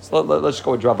that we need. So let's just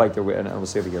go and drop back there, and we'll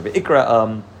see over here. But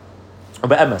ikra,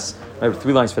 Be'emes,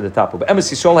 3 lines for the top.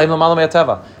 Be'emes Yisrael haim l'malam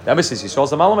ha'teva. Be'emes Yisrael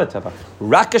is l'malam ha'teva.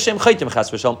 Rak Hashem chaytim chas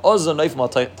v'shalom ozo noif mal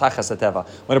tachas ha'teva.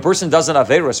 When a person does an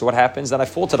avera, so what happens? Then I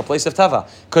fall to the place of teva,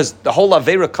 because the whole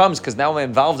avera comes because now I'm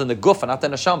involved in the guf and not the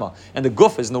neshama, and the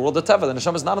guf is in the world of teva. The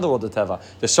neshama is not in the world of teva.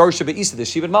 The sor should be isa, the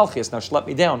shibud malchus now schlepp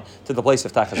me down to the place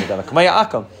of tachas ha'teva. K'maya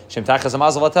akom shem tachas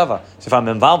ha'mazal ha'teva. So if I'm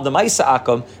involved in ma'isa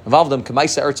akom, involved in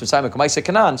k'ma'isa eretz v'tzayim k'ma'isa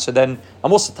kanan, so then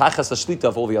I'm also tachas ha'shlita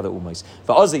of all the other ummos.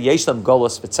 Va'oz yesh them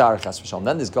golus v'tzar chas v'shalom.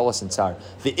 Then there's golus and tzar.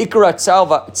 The ikra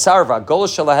tzarva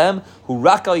golus shalahem who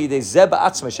rakal yidei zeba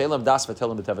atzma shelam das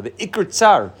v'telim b'teva. The ikra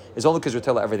tzar is only because we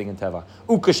tell everything in teva.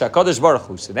 Ukash hakadosh baruch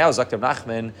hu. So now Zakter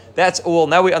Nachman, that's all.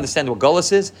 Now we understand what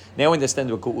golus is. Now we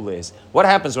understand what geula is. What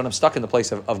happens when I'm stuck in the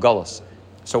place of golus?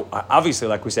 So obviously,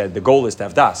 like we said, the goal is to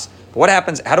have das. But what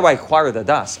happens? How do I acquire the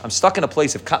das? I'm stuck in a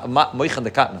place of moichan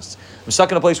the katnas. I'm stuck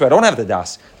in a place where I don't have the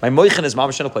das. My moichan is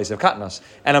mamash in a place of katnas,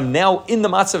 and I'm now in the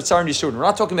matzah of tzar and yeshua. We're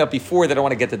not talking about before that I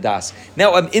want to get the das.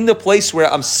 Now I'm in the place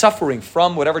where I'm suffering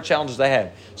from whatever challenges I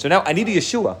have. So now I need a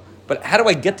yeshua. But how do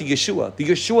I get to Yeshua? The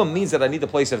Yeshua means that I need the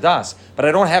place of das, but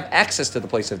I don't have access to the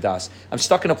place of das. I'm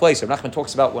stuck in a place. Nachman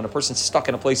talks about when a person's stuck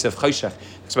in a place of choshech.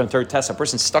 It's been third test. A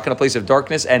person's stuck in a place of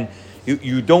darkness, and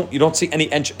you don't see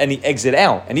any exit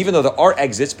out. And even though there are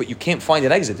exits, but you can't find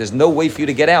an exit. There's no way for you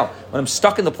to get out. When I'm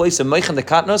stuck in the place of meichan the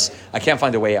katnos, I can't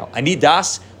find a way out. I need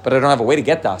das, but I don't have a way to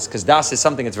get das, because das is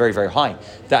something that's very, very high.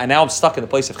 And now I'm stuck in the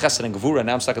place of chesed and gevura.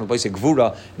 Now I'm stuck in the place of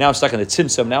gevura. Now I'm stuck in the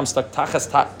tzimtzum. Now I'm stuck tachas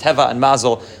teva and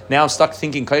mazel. Now I'm stuck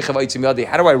thinking kaichav aitzim yadi.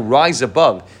 How do I rise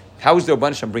above? How is the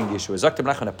Rabban Shem bring the Yeshua? Zakter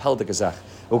Menachem apel the gazach.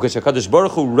 Ukash hakadosh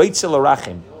baruch hu reitzel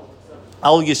arachim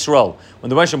al Yisrael.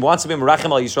 When the Rabban Shem wants to be merachim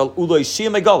al Yisrael, ulo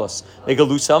yishia megalos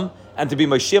megalusam, and to be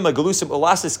mashia megalusam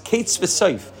ulasis kates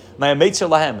v'seif. And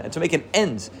to make an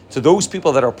end to those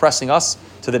people that are oppressing us,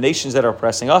 to the nations that are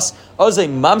oppressing us. The Moshiach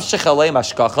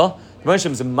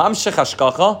is mamshech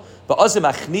hashkacha, v'azim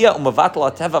achnia u'mevatel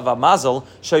hateva v'mazel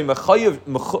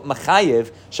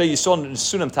she'mechayev she'yison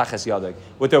sunim tachas yadeg.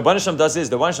 What the Rabban Shem does is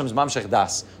the Rabban Shem is mamshech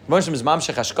das. The Rabban Shem is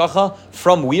mamshech hashkacha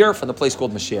from where? From the place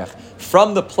called Moshiach,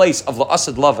 from the place of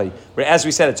la'asad lavei, where, as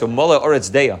we said, it's a mola or it's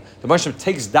deya. The Rabban Shem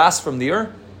takes das from the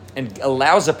earth and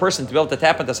allows a person to be able to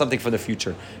tap into something from the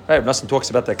future. Right? Nassim talks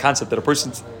about the concept that a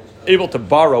person's able to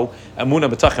borrow amuna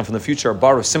b'tachem from the future, or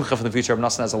borrow simcha from the future.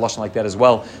 Nassim has a lashon like that as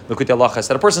well. Likutei halachas,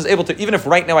 that a person's able to, even if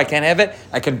right now I can't have it,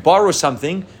 I can borrow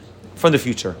something from the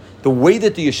future. The way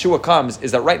that the Yeshua comes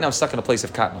is that right now I'm stuck in a place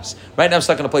of katnos. Right now I'm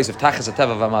stuck in a place of tachas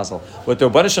ateva v'mazel. What the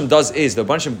Rabban Shem does is, the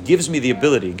Rabban Shem gives me the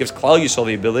ability, gives Klal Yisrael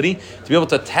the ability to be able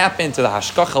to tap into the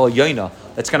hashkacha al-yoina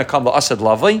that's going to come to Asad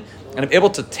Lavai, and I'm able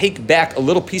to take back a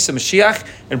little piece of Mashiach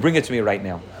and bring it to me right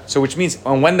now. So which means,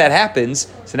 and when that happens,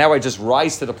 so now I just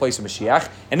rise to the place of Mashiach,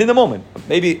 and in the moment,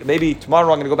 maybe tomorrow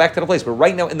I'm going to go back to the place, but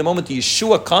right now, in the moment, the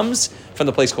Yeshua comes from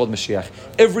the place called Mashiach.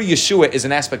 Every Yeshua is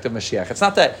an aspect of Mashiach. It's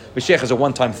not that Mashiach is a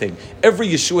one-time thing. Every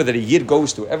Yeshua that a Yid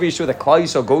goes through, every Yeshua that Klal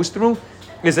Yisrael goes through,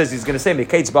 is, as he's going to say,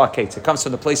 Mekates ba Kates. It comes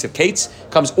from the place of Kates,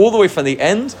 comes all the way from the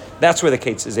end. That's where the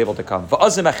Kates is able to come. When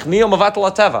the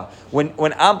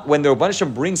Rabban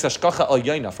Shem brings Hashkacha al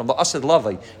Yaina from the Asad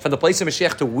Lavai, from the place of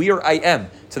Mashiach to where I am,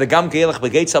 to the Gam Geilach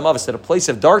Begates Amavis, to the place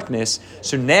of darkness.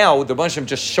 So now the Rabban Shem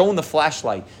just shown the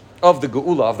flashlight of the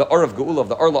Geula, of the Ur of Geula, of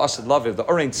the Ur La Asad Lavai, of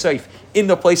the Ur Ein Seif, in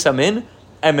the place I'm in.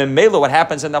 And in Mela, what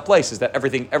happens in that place is that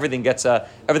everything gets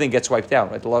wiped out.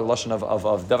 Right? The lashon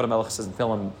of David HaMelech says in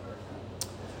Tehillim.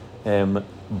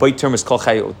 Bait term is kol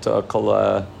chay. What's the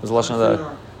lashon of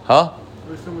the? Huh?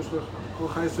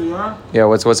 Yeah.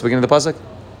 What's the beginning of the pasuk?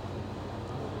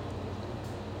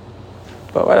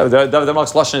 But whatever, the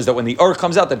Malch's lashon is that when the Ur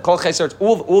comes out, then kol chay starts.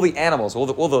 All the animals, all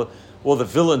the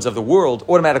villains of the world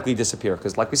automatically disappear,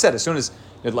 because, like we said, as soon as,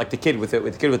 like the kid with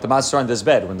the monster under his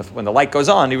bed, when the light goes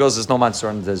on, he realizes there's no monster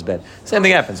under his bed. Same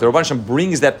thing happens. The Rabban Shem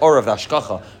brings that Ur of the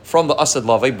Hashkacha from the Asad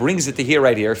Lavai, brings it to here,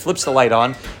 right here, flips the light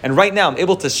on, and right now I'm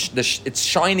able to. It's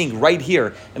shining right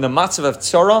here in the matzav of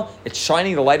Tzara. It's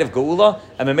shining the light of Geula,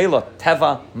 and Memela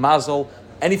Teva Mazel.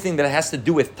 Anything that has to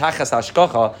do with Tachas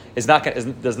Hashkacha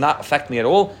does not affect me at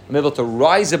all. I'm able to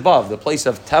rise above the place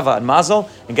of Teva and Mazel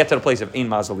and get to the place of Ein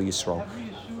Mazel Yisrael. Every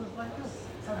Yeshua is like this.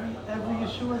 Every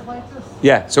Yeshua is like this.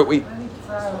 Yeah. So Any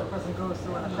tzara the person goes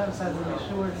through, and Hashem says the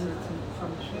Yeshua is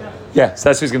from Mashiach. Yeah. So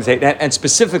that's what he's going to say, and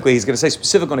specifically, he's going to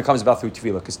say when it comes about through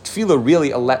Tefillah, because Tefillah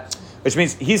really which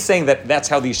means he's saying that's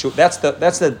how the Yeshua.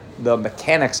 That's the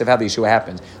mechanics of how the Yeshua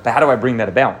happens. But how do I bring that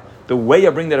about? The way I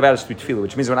bring that about is through tefillah,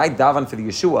 which means when I daven for the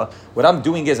Yeshua, what I'm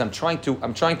doing is I'm stuck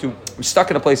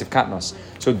in a place of katnos.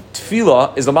 So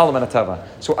tefillah is the malam and atava.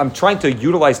 So I'm trying to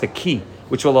utilize the key,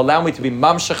 which will allow me to be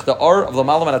mamshech the ar of the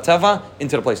malam and atava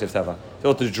into the place of teva.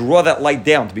 To draw that light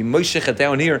down, to be moshech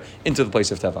down here into the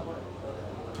place of teva.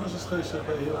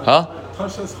 Huh?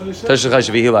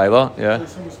 Yeah.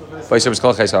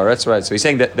 That's right. So he's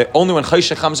saying that only when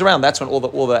Choshe comes around, that's when all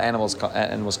the animals come.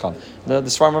 The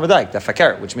Sfarim Ramadak, the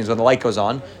Fakir, which means when the light goes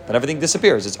on, then everything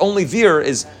disappears. It's only there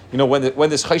is when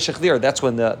there's Choshe there, that's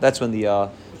when the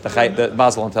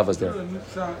Mazel and Tava is there.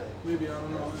 Maybe I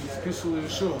don't know. It's Kishul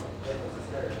Yeshua.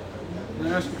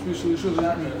 When I ask Kishul Yeshua,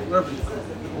 that means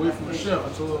away from Mashiach.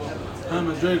 It's a little time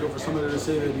and Drago for somebody to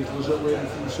say that he's legit waiting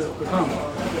for Moshiach to come. He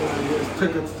has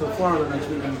tickets to Florida next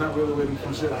week and he's not really waiting for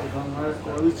Moshiach to come, right?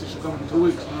 Or at least he should come in 2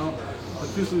 weeks,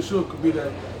 But this Yeshua could be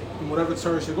that in whatever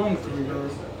service you're going through, you're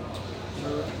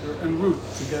en route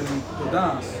to getting the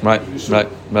das. Right.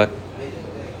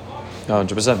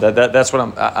 100%. That's what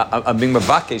I'm being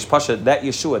mavakesh pasha. That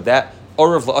Yeshua, that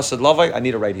Orav la'asad lavai, I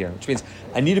need it right here, which means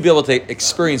I need to be able to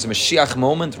experience a Mashiach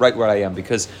moment right where I am,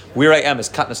 because where I am is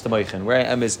katnas t'moichin. Where I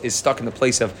am is stuck in the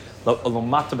place of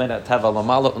l'mata ben teva,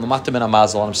 l'mata ben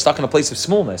amazel. I'm stuck in a place of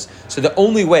smallness. So the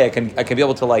only way I can be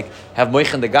able to have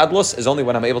moichin the gadlus is only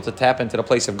when I'm able to tap into the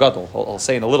place of gadol. I'll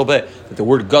say in a little bit that the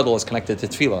word gadol is connected to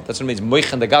tefillah. That's what it means.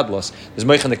 Moichin the gadlus. There's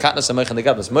moichin the katnas and moichin the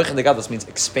gadlus. Moichin the gadlus means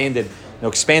expanded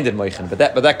moichin.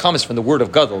 But that comes from the word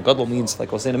of gadol. Gadol means,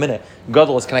 like we'll say in a minute,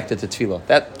 gadol is connected to tefillah.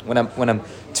 That when I'm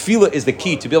tefillah is the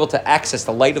key to be able to access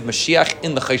the light of Mashiach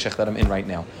in the chayshach that I'm in right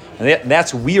now. And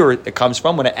that's where it comes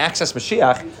from. When I access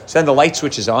Mashiach, so then the light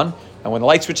switches on. And when the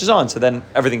light switches on, so then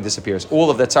everything disappears. All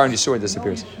of that Tzar and Yisur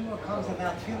disappears. Yeshua comes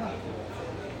without tefillah.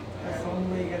 That's the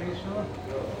only way you get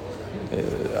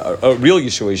Yeshua. A real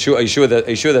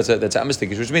Yeshua that's amistic,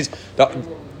 which means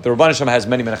the Rabban Hashem has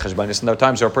many cheshbonos, and there are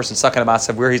times where a person's stuck in a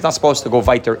massive where he's not supposed to go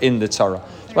weiter in the tzara.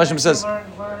 Rabban Hashem says,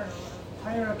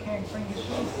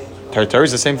 Torah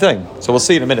is the same thing. So we'll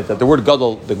see in a minute that the word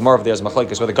gadol, the Gemara of the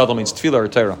Machlokes, whether gadol means tefillah or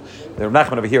Torah. The Reb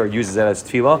Nachman over here uses that as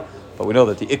tefillah, but we know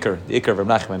that the ikar of Reb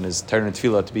Nachman is Torah and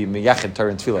tefillah, to be miyachid Torah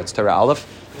and tefillah. It's Torah Aleph,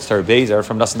 it's Torah Beis, or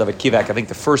from Nasan David Kivak. I think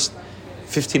the first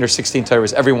 15 or 16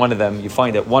 Torahs, every one of them, you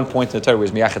find at one point in the Torah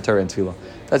is miyachid Torah and tefillah.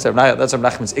 That's Reb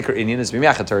Nachman's ikar inyan, is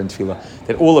miyachid Torah and tefillah.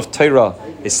 That all of Torah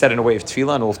is said in a way of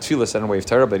tefillah, and all of tefillah is said in a way of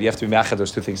Torah, but you have to be miyachid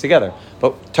those two things together.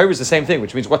 But Torah is the same thing,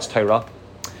 which means what's Torah?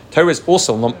 Torah is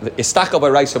also istakal by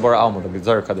raisa bar alma, the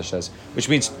Zohar Kaddish says, which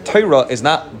means Torah is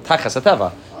not tachas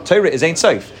hateva. Torah is ain't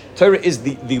safe. Torah is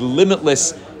the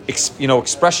limitless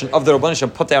expression of the Rabban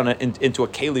Hashem put down into a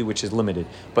keli which is limited.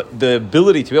 But the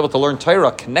ability to be able to learn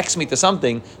Torah connects me to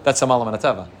something that's a malam and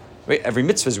hateva. Right? Every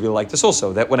mitzvah is really like this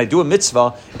also. That when I do a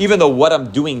mitzvah, even though what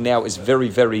I'm doing now is very,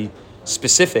 very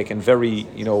specific and very,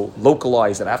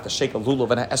 localized, that I have to shake a lulav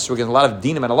and a esrog and a lot of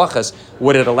dinim and halachas,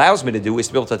 what it allows me to do is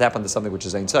to be able to tap into something which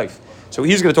is ein safe. So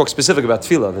he's going to talk specific about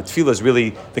tefillah. That tefillah is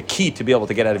really the key to be able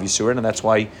to get out of Yisurin, and that's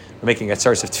why we're making a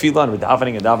series of tefillah, and we're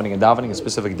davening, and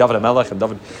specific David HaMelech, and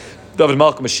David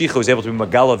Malach Mashiach was able to be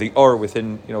Megala the Or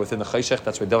within the Chayshech.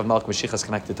 That's why David Malach Mashiach is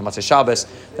connected to Matzah Shabbos.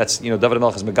 That's, David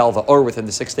Malach is Megal the Or within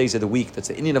the 6 days of the week. That's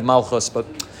the Indian of Malchus. But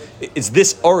it's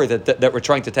this Or that we're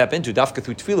trying to tap into, Dafka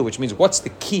through Tefillah, which means what's the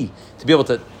key to be able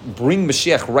to bring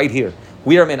Mashiach right here?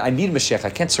 I need Mashiach. I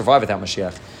can't survive without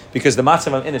Mashiach. Because the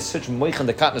Matzav I'm in is such moichan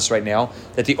the katnus right now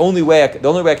that the only way I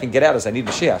can get out is I need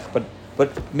Mashiach.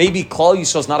 But maybe Klal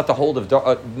Yisrael is not at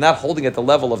the not holding at the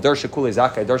level of Dar Shekule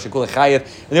Zakai, Dar Shekule Chayev,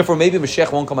 and therefore maybe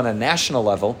Mashiach won't come on a national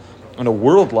level, on a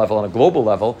world level, on a global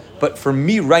level. But for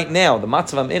me right now, the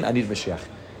Matzav I'm in, I need Mashiach.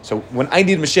 So when I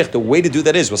need Mashiach, the way to do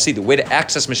that is, we'll see, the way to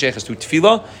access Mashiach is through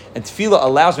Tefillah, and Tefillah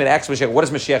allows me to access Mashiach. What does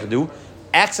Mashiach do?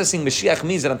 Accessing Mashiach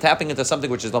means that I'm tapping into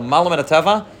something which is the Malam and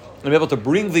Teva, and I'm able to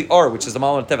bring the Or, which is the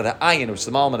Malam and Teva, the Ayin, which is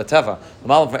the Malam and Teva, the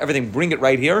Malam from everything, bring it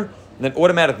right here. And then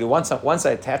automatically, once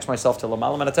I attach myself to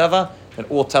Lamalam and Teva, then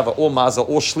all Teva, all Mazel,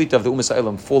 all Shlita of the Umas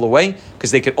Ha'olam fall away,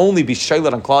 because they can only be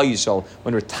Shailat on Klal Yisrael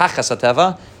when we're Tachas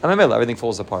HaTeva, and everything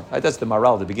falls apart. Right? That's the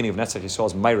Maral, the beginning of Netzach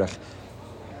Yisrael's Mayrech,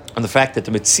 and the fact that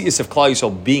the Metzias of Klal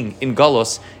Yisrael being in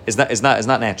Galus is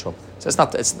not natural. So it's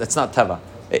not Teva.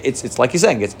 It's like he's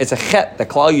saying, it's a Chet that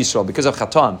Klal Yisrael, because of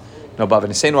Chatan,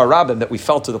 that we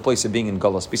fell to the place of being in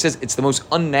Golos. He says it's the most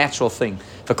unnatural thing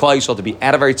for Klal Yisrael to be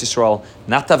out of Eretz Yisrael,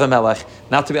 not to have a melech,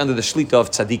 not to be under the shlita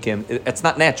of tzaddikim. It's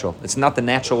not natural. It's not the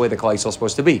natural way that Klal Yisrael is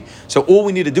supposed to be. So all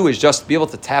we need to do is just be able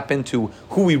to tap into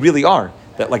who we really are.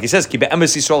 That, like he says, that Klal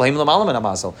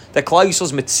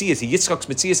Yisrael's Metzias, Yitzchak's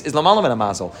Metzias is Lamalam and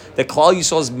Amazel. That Klal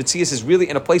Yisrael's Metzias is really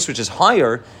in a place which is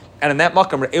higher, and in that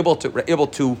makam we're able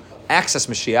to access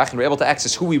Mashiach, and we're able to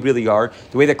access who we really are,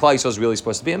 the way that Klal Yisrael is really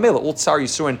supposed to be. And Mela, all Tsar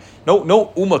Yisurin, no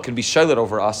Ummah can be shailet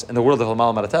over us in the world of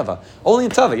Lamal Teva. Only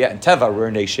in Teva, in Teva we're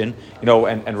a nation, and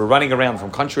we're running around from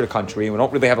country to country, and we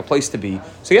don't really have a place to be.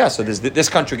 So there's this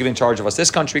country giving charge of us, this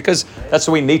country, because that's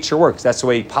the way nature works, that's the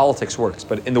way politics works.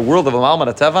 But in the world of Lamal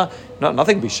Teva,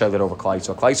 nothing can be shailet over Klal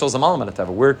Yisrael. Klal Yisrael is Lamal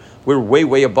Teva. We're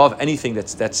way above anything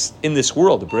that's in this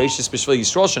world. The Bereshis B'Shvil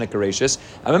Yisrael Shenik Bereshis.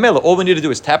 And Mela, all we need to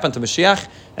do is tap into Mashiach,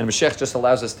 and Mashiach just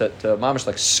allows us to mamish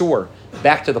like soar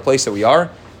back to the place that we are.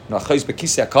 And we go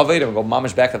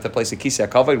mamish back at the place of Kisei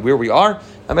HaKavod, where we are.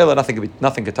 And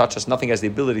nothing can touch us. Nothing has the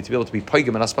ability to be able to be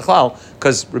poigim in us b'chlal,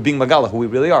 because we're being magala, who we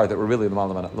really are, that we're really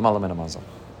l'malam and amazal.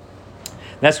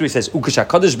 that's what he says. Ukasha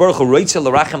Kadosh Baruch Hu Reitzel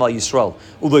L'Rachem Al Yisrael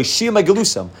Uloi Shia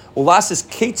Megalusam Ulasas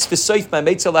Kates V'Soif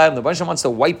Ma'Meitzel Lam. The Rebbe wants to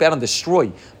wipe out and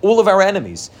destroy all of our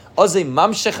enemies. Azay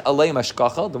Mamshech Aleim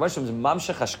Hashkacha. The Rebbe is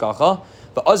Mamshech Hashkacha.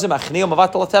 But Azay Machnei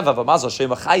Mavatal Teva V'Mazal Shei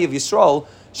Mechayev Yisrael.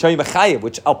 Shei Mechayev,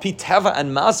 which Alpi Teva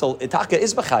and Mazel Itaka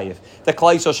is Mechayev. The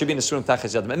Klal Yisrael should be in the Surim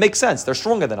Tachas Yadim. It makes sense. They're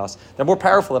stronger than us. They're more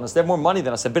powerful than us. They have more money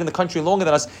than us. They've been in the country longer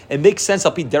than us. It makes sense.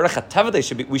 Alpi Derech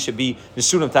HaTeva, we should be the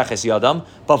Surim Tachas Yadam.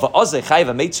 But V'Azay Chayev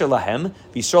Meitzer Lahem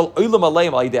V'Yisrael Ulam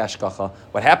Aleim Al Yidei Ashkacha.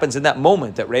 What happens in that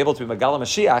moment that we're able to be Megala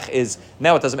Mashiach is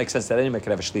now it doesn't make sense that anyone can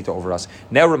have a shlita over us.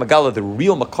 Now we're Megala, the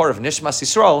real Makar of Nishmas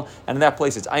Yisrael, and in that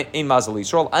place it's Ein Mazel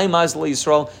Yisrael, Ein Mazel Yisrael,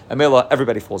 and Mela,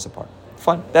 everybody falls apart.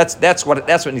 Fine. That's what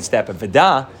needs to happen.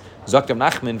 V'da, Zoktam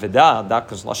Nachman, V'da,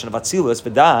 Dakas Lashon of Atzilus,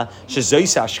 V'da,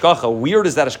 Shezoisa Ashkacha. Where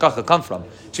does that Ashkacha come from?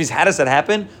 Which means, how does that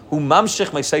happen? Hu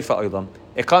Mamshech Me Seifa Olam.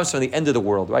 It comes from the end of the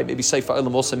world, right? Maybe Seifa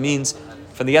Olam also means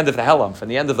from the end of the Helam, from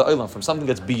the end of the Olam, from something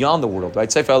that's beyond the world, right?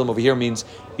 Seifa Olam over here means,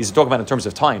 he's talking about in terms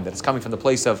of time, that it's coming from the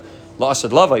place of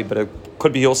La'asad Lavai, but it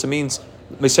could be, he also means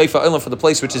Meseifa Olam, for the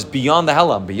place which is beyond the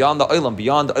Helam, beyond the Olam,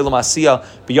 beyond Olam Asiyah,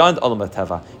 beyond Olam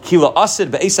Teva. Ki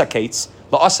la'asid be'esa kates,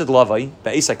 la'asid lavai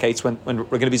be'esa kates. When we're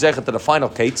going to be zeichet to the final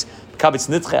kates, kabitz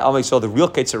nitche al Yisrael, the real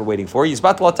kates that are waiting for you.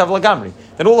 Yizbat la Teva lagamri.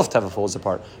 Then all of Teva falls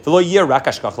apart. V'lo yir rak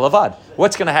ashkacha lavad.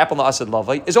 What's going to happen la'asid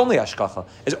lavai is only ashkacha.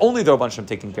 Is only the Rabban Shem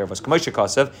taking care of us. K'moshe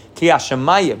kasev ki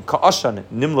hashemayim ka'ashan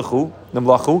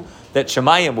nimlachu. That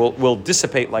shemayim will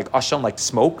dissipate like ashan, like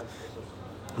smoke.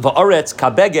 Va'aretz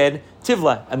kabeged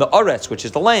tivla, and the aretz, which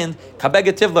is the land,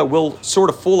 kabeged tivla, will sort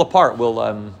of fall apart. Will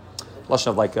lashon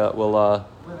of will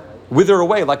wither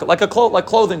away like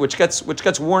clothing which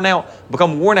gets worn out,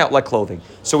 become worn out like clothing.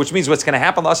 So which means what's going to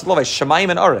happen? Shemayim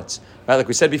and aretz. Right, like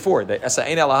we said before, the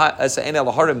Esa'en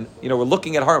el Harim, we're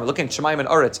looking at Harim, we're looking at Shemayim and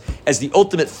Aretz as the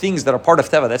ultimate things that are part of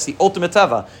Teva. That's the ultimate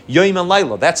Teva. Yoim and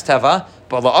Laila, that's Teva.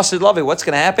 But la'asid lavi, what's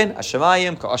going to happen?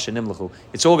 Hashemayim ka'ashen nimlechu.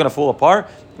 It's all going to fall apart.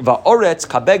 Va'oretz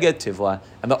kabeged tivla,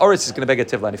 and the Aretz is going to beged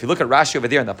tivla. And if you look at Rashi over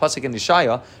there in the pasuk in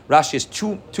Yeshaya, Rashi has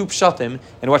two pshatim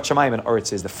in what Shemayim and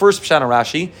Aretz is. The first pshat in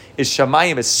Rashi is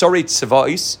Shemayim is sorit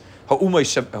tziva'is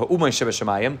ha'umay sheba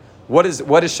Shemayim. What is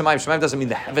Shemayim? Shemayim doesn't mean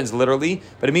the heavens literally,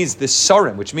 but it means the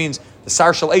Sarim, which means the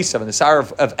Sar Shal Esav and the Sar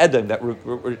of Edom that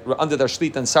were under their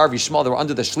Shlita, and Sar Vishmal that were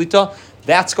under the Shlita.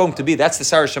 That's the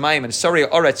Sar Shemayim, and Sari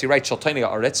Aretz, you write Shaltani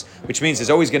Aretz, which means there's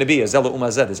always going to be a Zela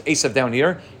Umazed. There's Esav down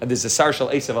here, and there's the Sar Shal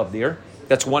Esav up there.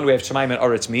 That's one way of Shemayim and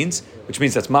Aretz means, which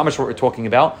means that's mamash what we're talking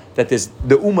about, that there's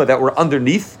the Ummah that were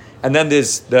underneath, and then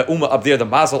there's the Ummah up there, the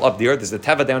Mazel up there, there's the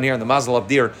Teva down here and the Mazel up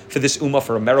there for this Ummah,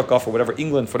 for America, for whatever,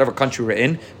 England, for whatever country we're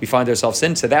in, we find ourselves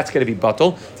in, so that's going to be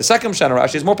Batal. The second Pshat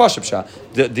Rashi is more Pashab Shah.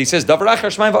 He says, Davar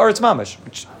Achar Shemayim v'Aretz Mamash,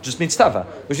 which just means Teva,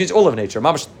 which means all of nature.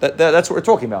 Mamash, that's what we're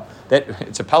talking about. That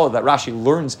it's a pella that Rashi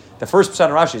learns. The first Pshat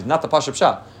Rashi is not the Pashab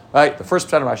Shah. Right? The first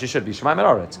Pshat Rashi should be Shemayim and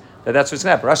Aretz. That's what's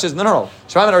going to happen. Rashi says, no.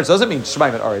 Shemayim and Aretz doesn't mean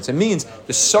Shemayim and Aretz. It means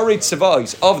the Sarit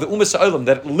Tzivais of the Umas Ha'olam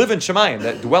that live in Shemayim,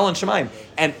 that dwell in Shemayim.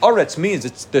 And Aretz means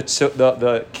it's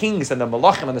the kings and the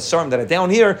Malachim and the Sarim that are down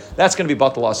here. That's going to be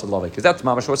Batal Asad Lavi, because that's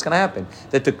mamash what's going to happen.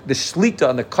 That the Shlita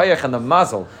and the Kayach and the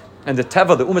Mazel and the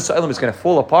Teva, the Umas Ha'olam is going to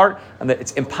fall apart, and that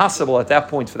it's impossible at that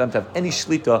point for them to have any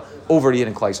Shlita over the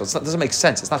Yidden Klal Yisrael. It doesn't make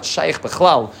sense. It's not Shaykh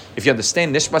Bechlal, if you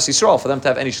understand Nishmas Yisrael, for them to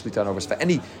have any Shlita over us, for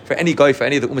any guy, for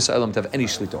any of the Umas Ha'olam to have any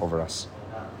Shlita over us.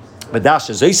 I'm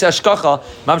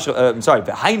sorry. Where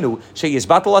does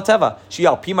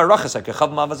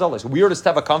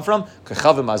Teva come from?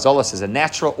 Kechav Mazalas is a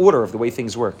natural order of the way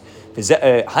things work. All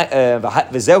the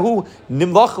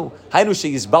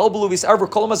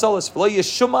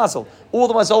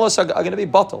mazalas are going to be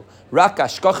bottled. Like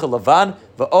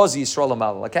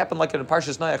happened like in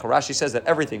Parshas Noach, Rashi says that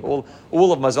everything, all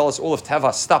of mazalas, all of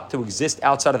Teva stopped to exist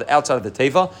outside of the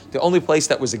Teva. The only place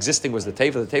that was existing was the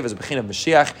Teva. The Teva is a bechin of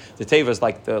Moshiach. The Teva is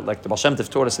like the Baal Shem Tov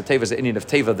taught us. The Teva is the Indian of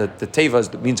Teva. The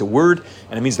Teva means a word,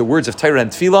 and it means the words of Torah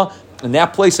and Tefillah. In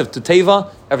that place of the Teva,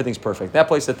 everything's perfect. That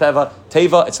place of Teva,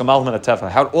 it's a Malman of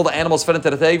Teva. How did all the animals fit into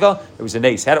the Teva? It was a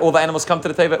nace. How did all the animals come to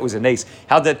the Teva? It was a nace.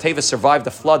 How did Teva survive the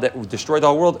flood that destroyed the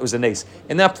whole world? It was a nace.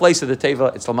 In that place of the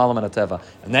Teva, it's the Malman of Teva.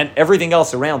 And then everything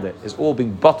else around it is all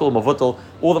being batul, mavutal.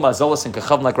 All the mazalas and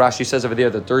kachavim, like Rashi says over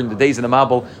there, that during the days of the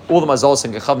Mabul, all the mazalas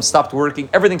and kachavim stopped working.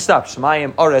 Everything stopped.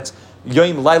 Shemayim, Aretz,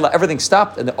 Yoim, Laila, everything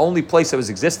stopped, and the only place that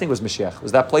was existing was Moshiach. It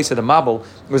was that place of the Mabel,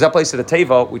 it was that place of the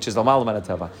Teva, which is Lamalam and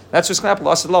Teva. That's what's going to happen,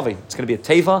 L'Asad Lavi. It's going to be a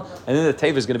Teva, and then the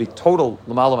Teva is going to be total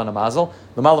Lamalam and a Mazel,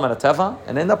 Lamalam and a Teva,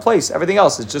 and in that place, everything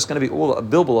else is just going to be all a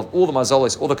bilbil of all the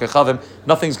Mazolis, all the Kechavim.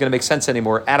 Nothing's going to make sense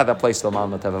anymore out of that place,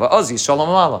 Lamalam and Teva. Va'azi, Shalom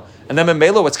Amala. And then in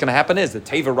Mela, what's going to happen is the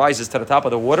Teva rises to the top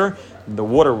of the water, and the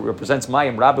water represents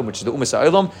Mayim Rabbim, which is the Umas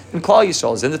Ha'olam, and Klal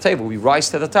Yisrael is in the Teva. We rise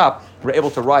to the top, we're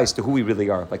able to rise to who we really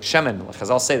are. Like Shemen, like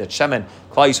Chazal say that Shemen,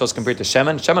 Klal Yisrael is compared to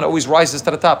Shemen. Shemen always rises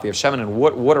to the top. You have Shemen and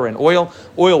water and oil.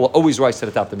 Oil will always rise to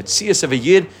the top. The Metzias of a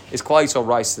Yid is Klal Yisrael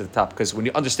rise to the top. Because when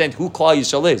you understand who Klal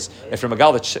Yisrael is, if you're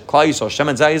Magal that Klal Yisrael,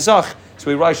 Shemen Zayizach, so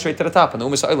we rise straight to the top. And the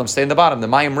Umas Ha'olam stay in the bottom. The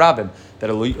Mayim Rabbim, that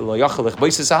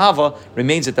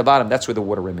remains at the bottom. That's where the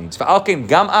water remains. V'alkein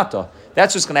gam ata.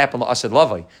 That's what's going to happen to Asad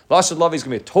Lavai. Asad Lavai is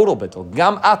going to be a total bittul.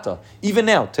 Gam ata. Even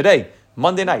now, today,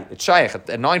 Monday night, it's Shaykh at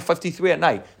 9:53 at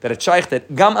night, that it's Shaykh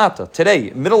that Gam Ata, today,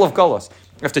 middle of Golas,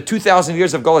 after 2,000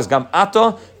 years of Golas, Gam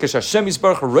Ata, Kesh Hashem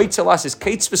Yisbarach, Reitzelas is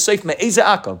Kates B'Seif Me'eze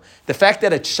Akam. The fact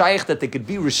that it's Shaykh that they could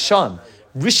be Rishon,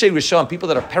 Rishon, people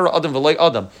that are Para Adam V'Loi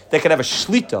Adam, they can have a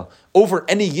Shlita over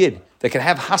any Yid, they can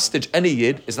have hostage any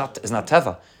Yid, is not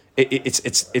Teva. It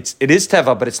is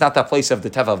Teva, but it's not that place of the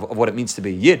Teva of what it means to be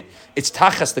a Yid. It's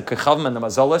Tachas, the Kechavim and the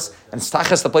Mazalas, and it's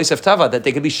Tachas, the place of Teva, that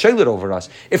they can be shaylit over us.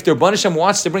 If their Banisham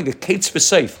wants to bring a Kates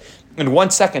B'Seif in 1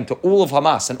 second to all of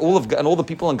Hamas and all the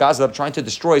people in Gaza that are trying to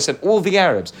destroy us and all the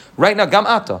Arabs, right now, Gam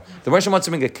Ata, the Banisham wants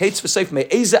to bring a Kates B'Seif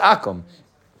Me'eze Akum,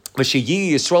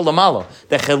 V'sheyi Yisrael Lamala,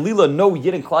 that Chalila no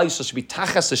Yid and Klal Yisrael should be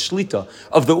Tachas the Shlita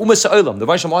of the Umas Ha'olam. The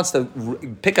Banisham wants to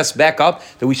pick us back up,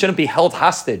 that we shouldn't be held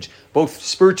hostage, both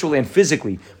spiritually and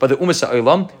physically, by the Umas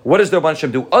Ha'olam. What does the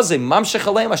Banisham do? Azim Mamshech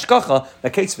Aleim Ashkacha, the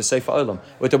Kates V'Seif Ha'olam.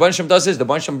 What the Banisham does is, the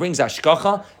Banisham brings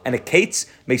Ashkacha and a Kates,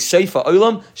 Me'Seif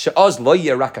Ha'olam, She'az Lo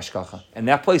Yerak Ashkacha. And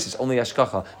that place is only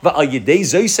Ashkacha. Va'al Yedei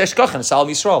Zois Ashkacha, and Salam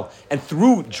Yisrael. And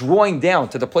through drawing down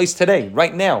to the place today,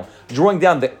 right now, drawing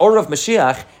down the Or of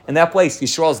Mashiach, in that place,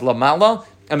 Yisrael's Lamala,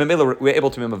 and we're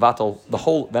able to make the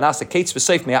whole Vanasa Kates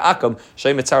V'Seif Me'Akam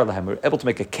Shem Mitzar Lahem. We're able to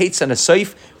make a Kates and a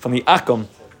Seif from the Akam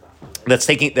that's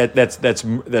taking that's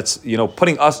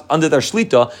putting us under their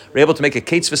shlita. We're able to make a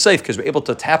Kates V'Seif because we're able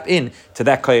to tap in to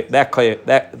that koyach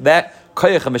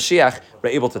Mashiach. We're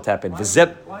able to tap in.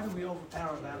 Why do we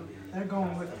overpower them? They're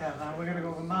going with Teva. We're going to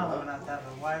go with Mala and not Teva.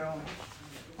 Why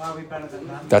are we better than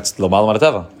them? That's L'Malam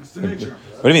Teva. It's the nature.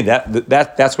 What do you mean?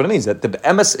 That's what it means. That the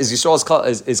emes is Yisrael's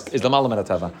is L'Malam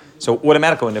Teva. So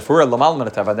automatically, and if we're a L'Malam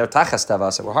Teva and they're Tachas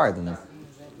Teva, so we're higher than them.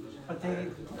 But they,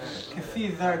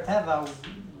 if they're Teva,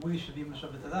 we should be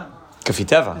Meshavah to them. Kafi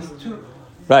Teva.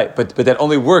 Right, but that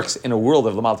only works in a world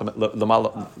of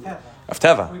L'Malam of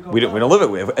Teva. We don't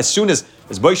live it. As soon as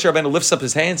Moshe Rabbeinu lifts up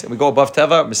his hands and we go above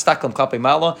Teva, Mistaklam Kapei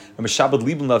Mala, and Mishabed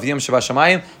Libim Laviyim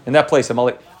Shabashamayim, in that place,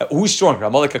 who's stronger?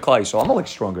 Amalek Klal Yisrael. Amalek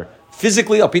stronger.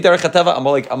 Physically, Al Pidar Chateva,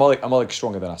 Amalek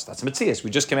stronger than us. That's Metzias. We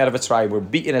just came out of Mitzrayim. We're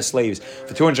beaten as slaves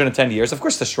for 210 years. Of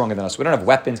course, they're stronger than us. We don't have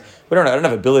weapons. I don't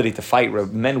have ability to fight. We're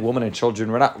men, women, and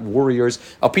children. We're not warriors.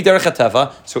 Al Pidar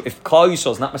Chateva. So if Klal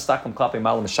Yisrael is not Mistaklam Klapei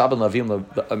Malam, Mishabed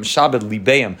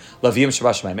Libeim Laviyim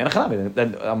Shabashamayim,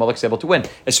 then Amalek's able to win.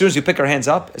 As soon as we pick our hands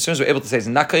up, as soon as we're able to say it's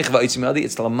the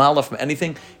Lamala from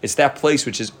anything, it's that place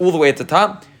which is all the way at the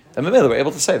top. And we're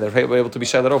able to say that we're able to be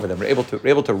shaylat over them. We're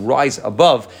able to rise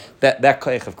above that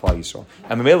koyach of Klal Yisrael.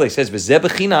 And Mamela says v'zeh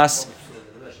bechinas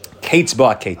kates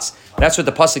ba kates. That's what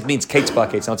the pasuk means, kates ba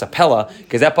kates. Now it's a pella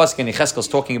because that pasuk in Yecheskel is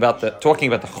talking about the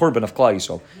churban of Klal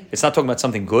Yisrael. It's not talking about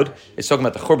something good. It's talking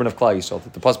about the churban of Klal Yisrael.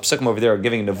 The pasukim over there are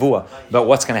giving a nevuah about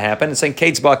what's going to happen. It's saying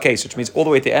kates ba kates, which means all the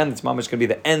way to the end. It's mamash going to be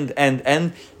the end, and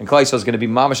Klal Yisrael is going to be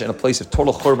mamash in a place of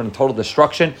total churban and total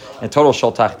destruction and total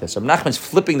shal tachtis. So Nachman's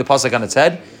flipping the pasuk on its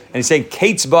head. And he's saying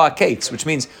kates ba kates, which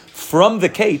means from the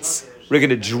kates, we're going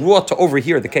to draw to over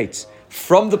here the kates.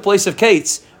 From the place of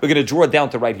kates, we're going to draw down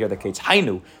to right here the kates.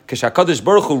 Hainu, k'shakadosh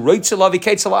baruch hu roitzilavi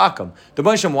kates ala akam. The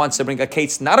Banisham wants to bring a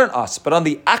kates not on us, but on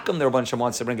the akam. The Banisham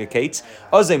wants to bring a kates.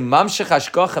 Ozei mamshech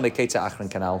hashgacha mekates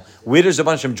achron canal. Where does the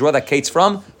Banisham draw that kates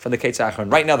from? From the kates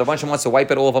achron. Right now, the Banisham wants to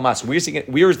wipe it all of Hamas.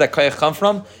 Where does that koyach come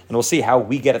from? And we'll see how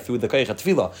we get it through the koyach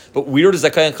tefillah. But where does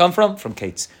that koyach come from? From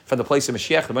kates. From the place of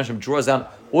Moshiach, the Banisham draws down.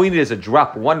 All you need is a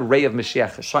drop, one ray of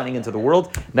Moshiach shining into the world.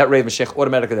 And that ray of Moshiach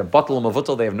automatically, they're batal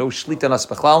umavutal. They have no shlita on us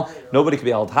b'chlal. Nobody can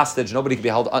be held hostage. Nobody can be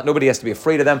held. Nobody has to be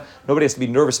afraid of them. Nobody has to be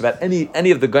nervous about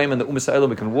any of the goyim in the Umas Ha'olam.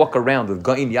 We can walk around with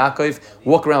goyim Yaakov,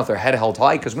 walk around with our head held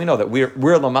high, because we know that we're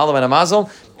lamalam and amazel,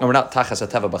 and we're not tachas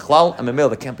ateva b'chlal. And memel,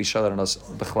 that can't be shalar on us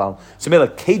b'chlal. So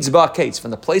memel, kates ba kates,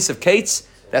 from the place of kates.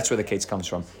 That's where the kates comes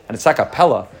from, and it's like a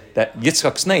pella that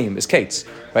Yitzchak's name is Kates,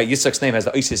 right? Yitzchak's name has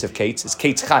the Isis of Kates. It's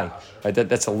Kates Chai, right?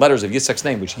 That's the letters of Yitzchak's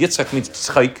name, which Yitzchak means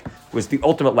Tzchaik, was the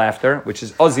ultimate laughter, which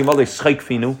is Ozi Malei Tzchaik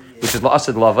Finu, which is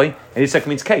La'asad Lavai, and Yitzchak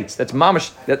means Kates. That's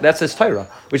Mamash, that's his Torah,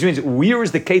 which means where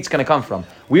is the Kates going to come from?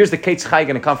 Where is the Kates Chai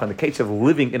going to come from? The Kates of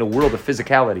living in a world of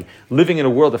physicality, living in a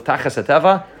world of Tachas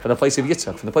Ateva, from the place of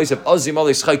Yitzchak, from the place of Ozi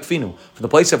Malei Tzchaik Finu, from the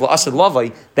place of La'asad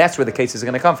Lavai, that's where the Kates is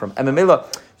going to come from. And Mamela,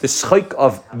 the Tzchaik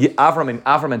of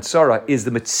Avram and Sarah is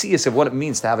the Metzias of what it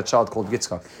means to have a child called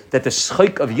Yitzchak. That the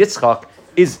Tzchaik of Yitzchak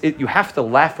you have to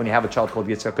laugh when you have a child called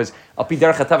Yitzchak, because Al Pi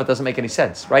Derech HaTeva doesn't make any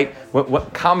sense, right?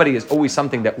 What comedy is always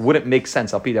something that wouldn't make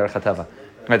sense, Al Pi Derech HaTeva.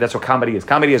 Right, that's what comedy is.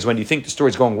 Comedy is when you think the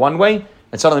story's going one way,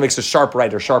 and suddenly makes a sharp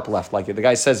right or sharp left. Like the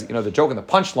guy says, the joke and the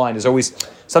punchline is always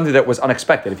something that was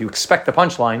unexpected. If you expect the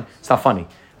punchline, it's not funny,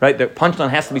 right? The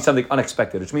punchline has to be something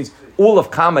unexpected, which means all of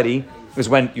comedy is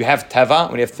when you have teva,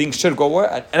 when you have things should go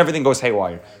and everything goes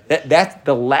haywire. That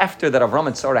the laughter that Avram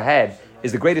and Sarah had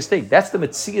is the greatest thing. That's the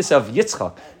Metzias of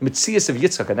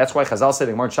Yitzchak, and that's why Chazal said,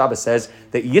 Gemara Shabbos says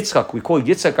that Yitzchak, we call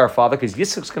Yitzchak our father because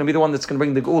Yitzchak's going to be the one that's going to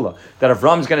bring the Geula. That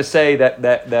Avram's going to say that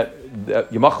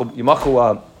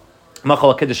Yamachu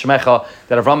Machal Kiddush Shemecha,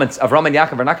 that Avram and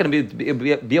Yaakov are not going to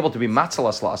be able to be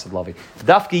matzalas la'asad lavi.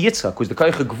 Dafki Yitzchak, who's the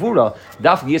koich gevura,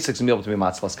 Dafki Yitzchak's going to be able to be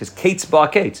matzalas, because Kates ba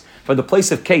Kates, from the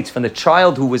place of Kates, from the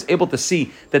child who was able to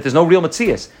see that there's no real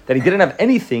Metzias, that he didn't have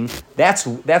anything, that's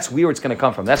where it's going to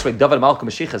come from. That's why David HaMelech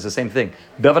Mashiach is the same thing.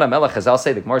 David HaMelech, as I'll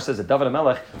say, the Gemara says that David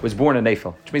HaMelech was born in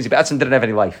Nephil, which means he didn't have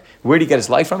any life. Where did he get his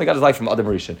life from? He got his life from Adam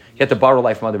Rishon. He had to borrow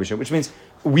life from Adam Rishon, which means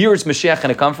where is Moshiach going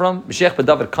to come from? Moshiach ben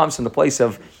David comes from the place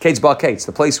of Kates ba Kates,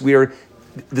 the place where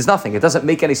there's nothing. It doesn't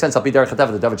make any sense. Al Pi Derech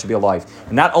HaTeva, that David should be alive.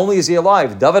 And not only is he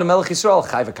alive, David Melech Yisrael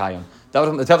Chai v'Kayim.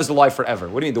 David is alive forever.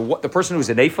 What do you mean? The person who's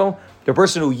an Ephel, the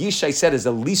person who Yishai said is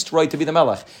the least right to be the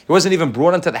Melech. He wasn't even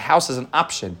brought into the house as an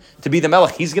option to be the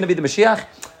Melech. He's going to be the Mashiach,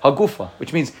 Hagufa,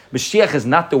 which means Mashiach is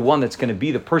not the one that's going to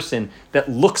be the person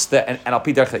that looks and Al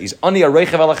Pi Derech, he's Ani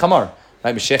Areichev Ala Chamar.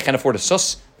 Right? Mashiach can't afford a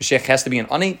sus. Mashiach has to be an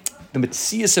Ani. The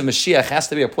Metzias of Mashiach has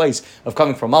to be a place of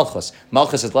coming from Malchus.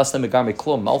 Malchus is less than Megar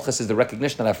Meklum. Malchus is the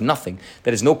recognition that I have nothing.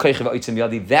 That is no Keichev Oitzim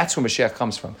Yadi. That's where Mashiach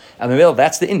comes from. And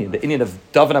that's the Indian. The Indian of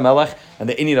David HaMelech and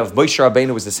the Indian of Moshe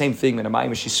Rabbeinu was the same thing. The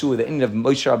Indian of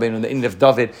Moshe Rabbeinu and the Indian of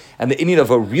David and the Indian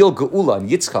of a real Geula and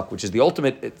Yitzchak, which is the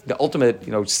ultimate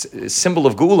symbol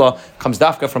of Geula, comes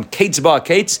dafka from Kates ba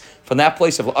Kates. From that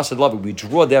place of Asad Lavi, we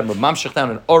draw down, we mamshech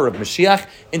down an aura of Mashiach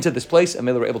into this place, and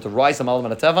we're able to rise the Malam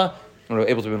and Ateva. And we're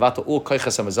able to invite all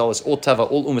koichas amazalis, all teva,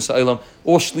 all umas ha'olam,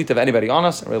 all shlit of anybody on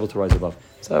us, and we're able to rise above.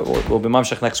 So we'll be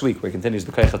mamshech next week, where it continues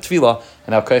the koich of tefillah,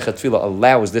 and our koich of tefillah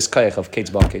allows this koich of Kates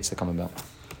ba Kates to come about.